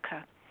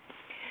America.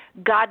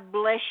 God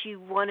bless you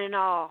one and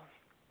all.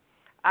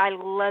 I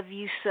love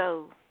you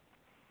so.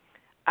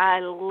 I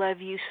love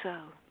you so.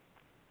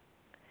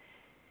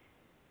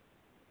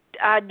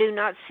 I do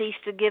not cease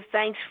to give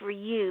thanks for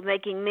you,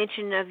 making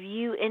mention of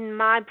you in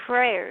my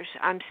prayers.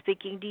 I'm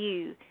speaking to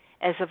you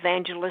as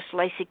Evangelist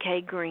Lacey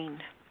K. Green.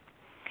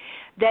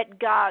 That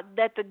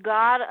the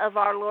God of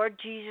our Lord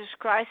Jesus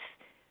Christ,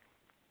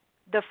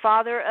 the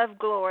Father of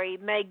glory,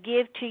 may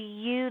give to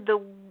you the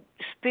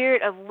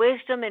spirit of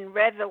wisdom and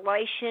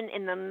revelation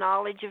in the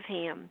knowledge of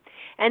Him,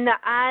 and the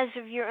eyes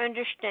of your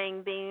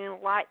understanding being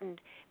enlightened,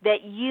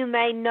 that you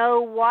may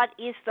know what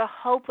is the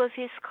hope of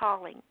His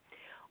calling,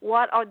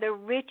 what are the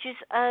riches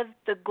of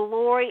the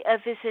glory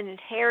of His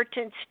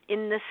inheritance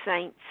in the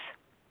saints,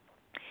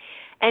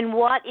 and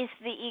what is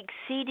the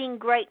exceeding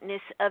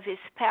greatness of His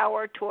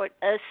power toward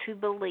us who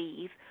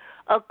believe,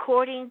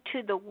 according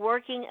to the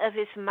working of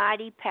His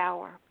mighty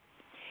power,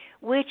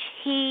 which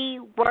He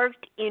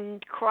worked in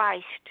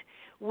Christ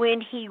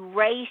when He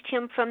raised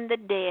Him from the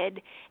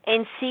dead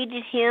and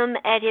seated Him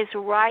at His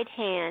right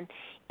hand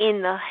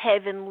in the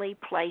heavenly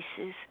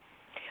places,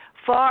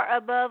 far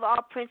above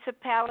all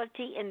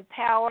principality and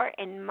power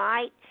and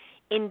might,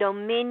 in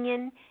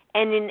dominion,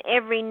 and in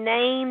every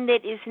name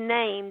that is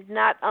named,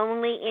 not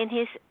only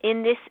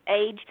in this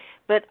age,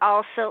 but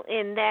also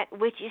in that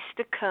which is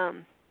to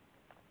come.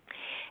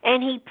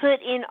 And He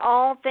put in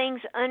all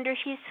things under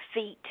His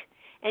feet,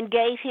 and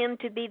gave Him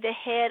to be the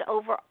head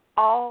over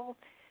all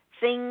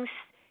things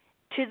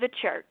to the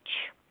church,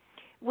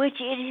 which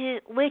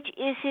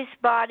is His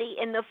body,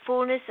 and the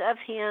fullness of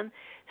Him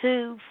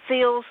who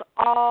fills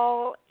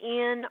all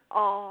in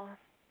all.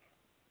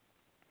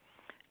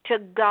 To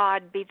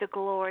God be the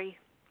glory.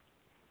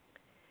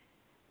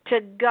 To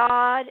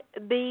God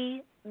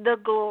be the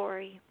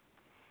glory.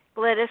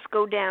 Let us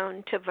go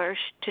down to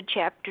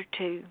chapter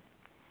 2.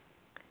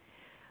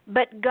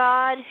 But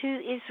God, who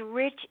is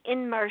rich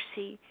in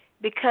mercy,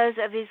 because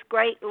of His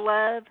great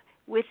love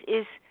which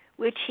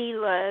He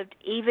loved,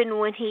 even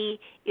when He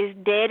is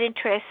dead in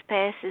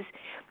trespasses,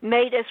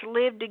 made us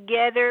live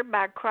together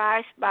by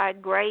Christ. By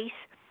grace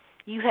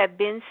you have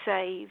been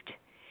saved,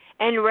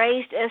 and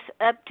raised us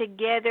up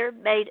together,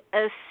 made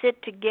us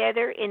sit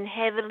together in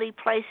heavenly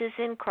places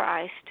in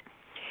Christ,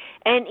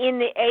 and in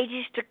the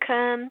ages to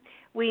come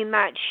we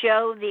might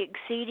show the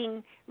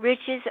exceeding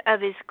riches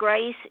of His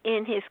grace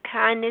in His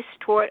kindness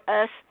toward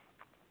us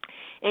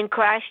in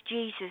Christ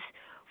Jesus.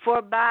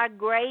 For by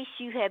grace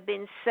you have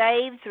been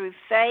saved through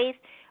faith,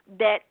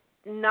 that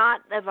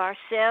not of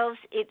ourselves,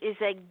 it is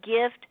a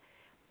gift.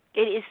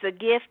 It is the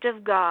gift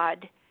of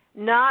God,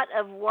 not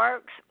of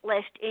works,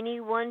 lest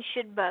anyone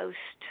should boast.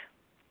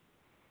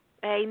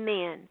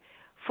 Amen.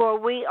 For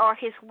we are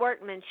His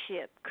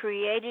workmanship,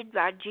 created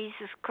by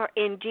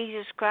in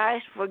Jesus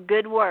Christ for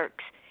good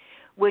works,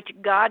 which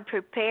God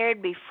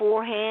prepared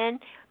beforehand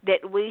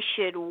that we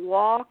should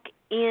walk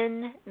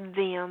in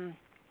them.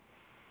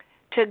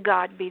 To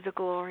God be the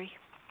glory.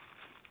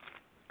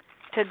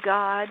 To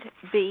God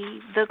be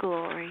the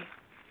glory.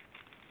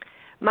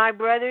 My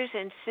brothers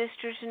and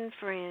sisters and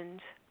friends,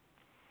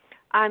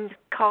 I'm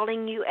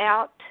calling you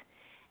out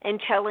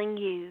and telling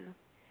you,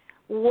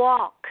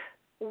 walk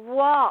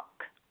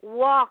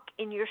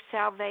in your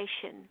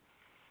salvation.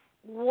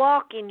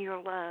 Walk in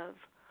your love.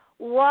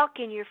 Walk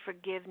in your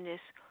forgiveness.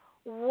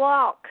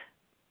 Walk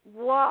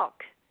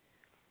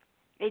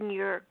in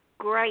your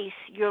grace,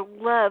 your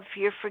love,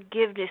 your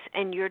forgiveness,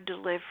 and your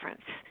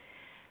deliverance.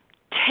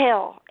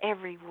 Tell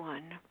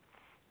everyone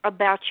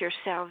about your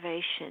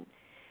salvation.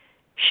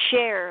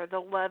 Share the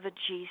love of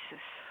Jesus.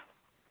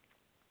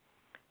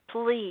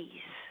 Please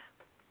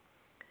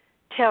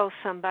tell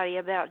somebody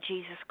about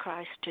Jesus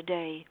Christ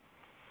today.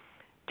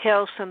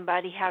 Tell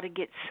somebody how to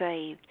get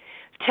saved.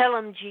 Tell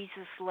them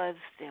Jesus loves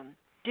them.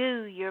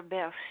 Do your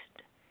best.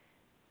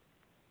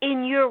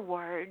 In your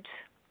words,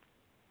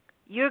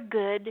 you're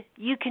good.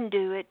 You can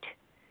do it.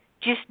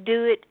 Just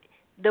do it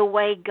the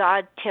way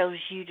God tells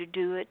you to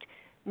do it.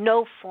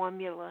 No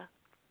formula.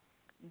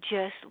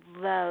 Just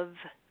love.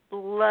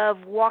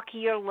 Love. Walk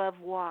your love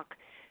walk.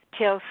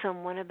 Tell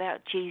someone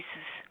about Jesus.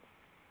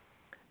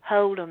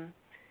 Hold them.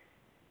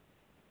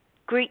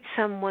 Greet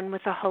someone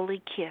with a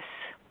holy kiss.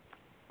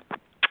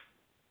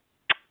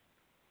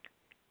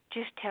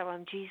 Just tell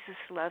them Jesus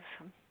loves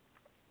them.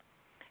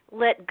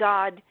 Let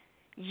God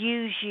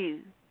use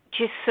you.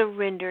 Just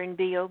surrender and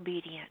be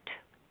obedient.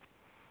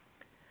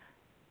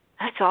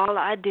 That's all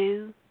I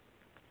do.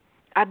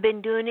 I've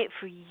been doing it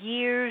for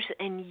years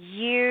and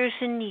years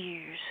and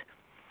years.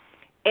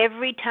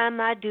 Every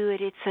time I do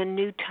it, it's a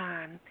new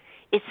time.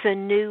 It's a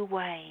new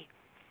way.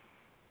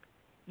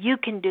 You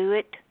can do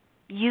it.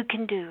 You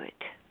can do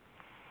it.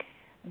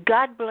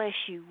 God bless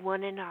you,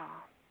 one and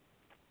all.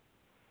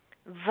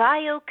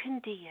 Vio con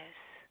Dios.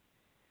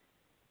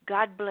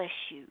 God bless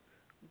you.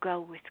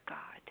 Go with God.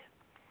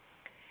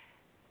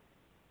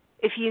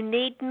 If you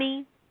need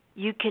me,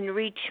 you can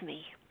reach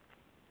me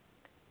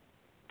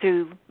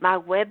through my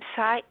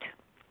website,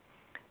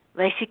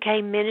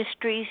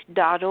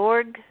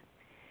 LaceyKMinistries.org.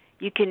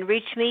 You can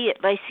reach me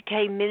at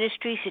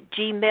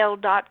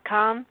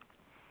LaceyKMinistries@gmail.com.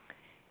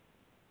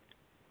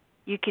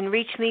 You can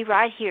reach me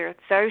right here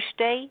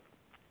Thursday,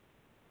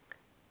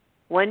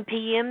 1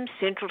 p.m.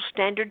 Central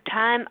Standard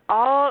Time,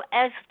 all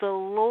as the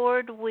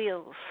Lord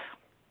wills.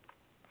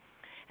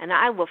 And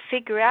I will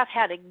figure out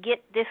how to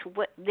get this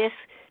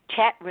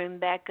chat room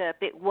back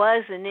up. It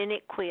was, and then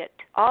it quit.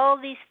 All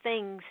these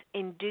things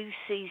in due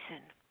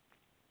season.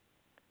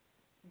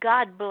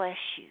 God bless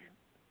you.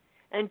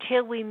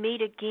 Until we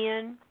meet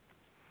again,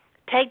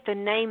 take the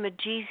name of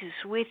Jesus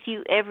with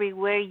you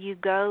everywhere you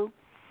go.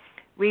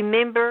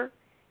 Remember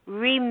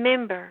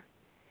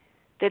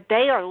that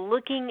they are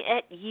looking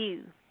at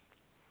you.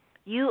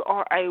 You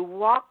are a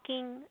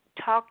walking,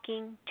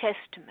 talking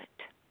testament.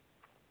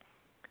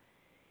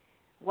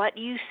 What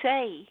you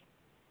say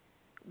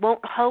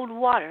won't hold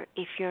water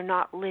if you're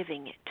not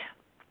living it.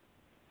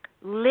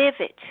 Live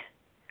it.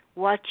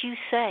 What you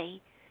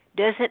say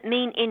doesn't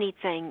mean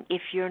anything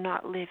if you're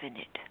not living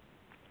it.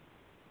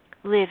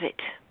 Live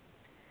it.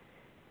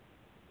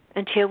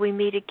 Until we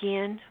meet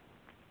again,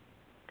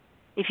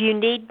 if you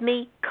need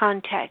me,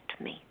 contact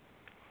me.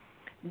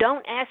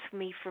 Don't ask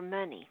me for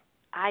money.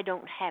 I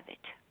don't have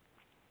it.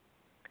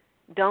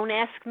 Don't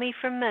ask me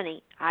for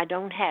money. I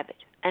don't have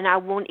it. And I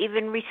won't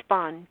even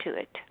respond to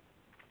it.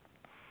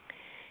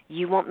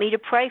 You want me to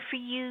pray for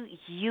you?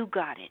 You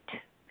got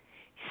it.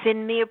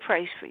 Send me a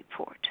praise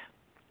report.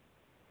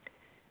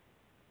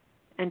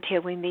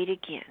 Until we meet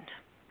again.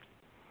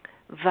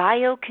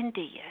 Vio con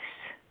Dios.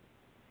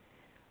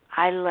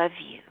 I love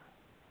you.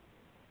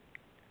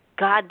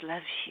 God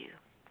loves you.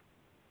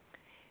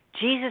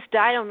 Jesus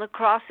died on the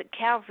cross at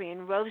Calvary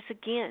and rose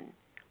again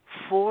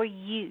for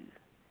you,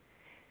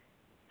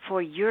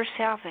 for your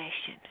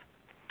salvation,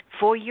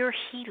 for your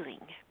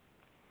healing,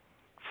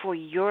 for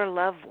your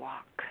love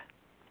walk.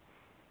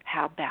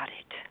 How about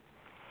it?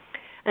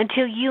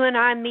 Until you and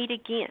I meet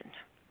again,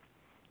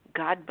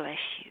 God bless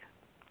you.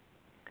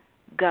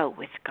 Go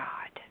with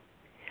God.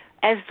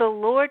 As the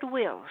Lord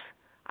wills,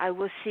 I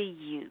will see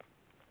you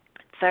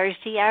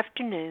Thursday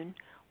afternoon,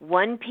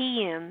 1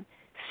 p.m.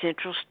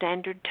 Central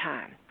Standard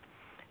Time,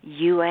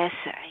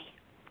 USA.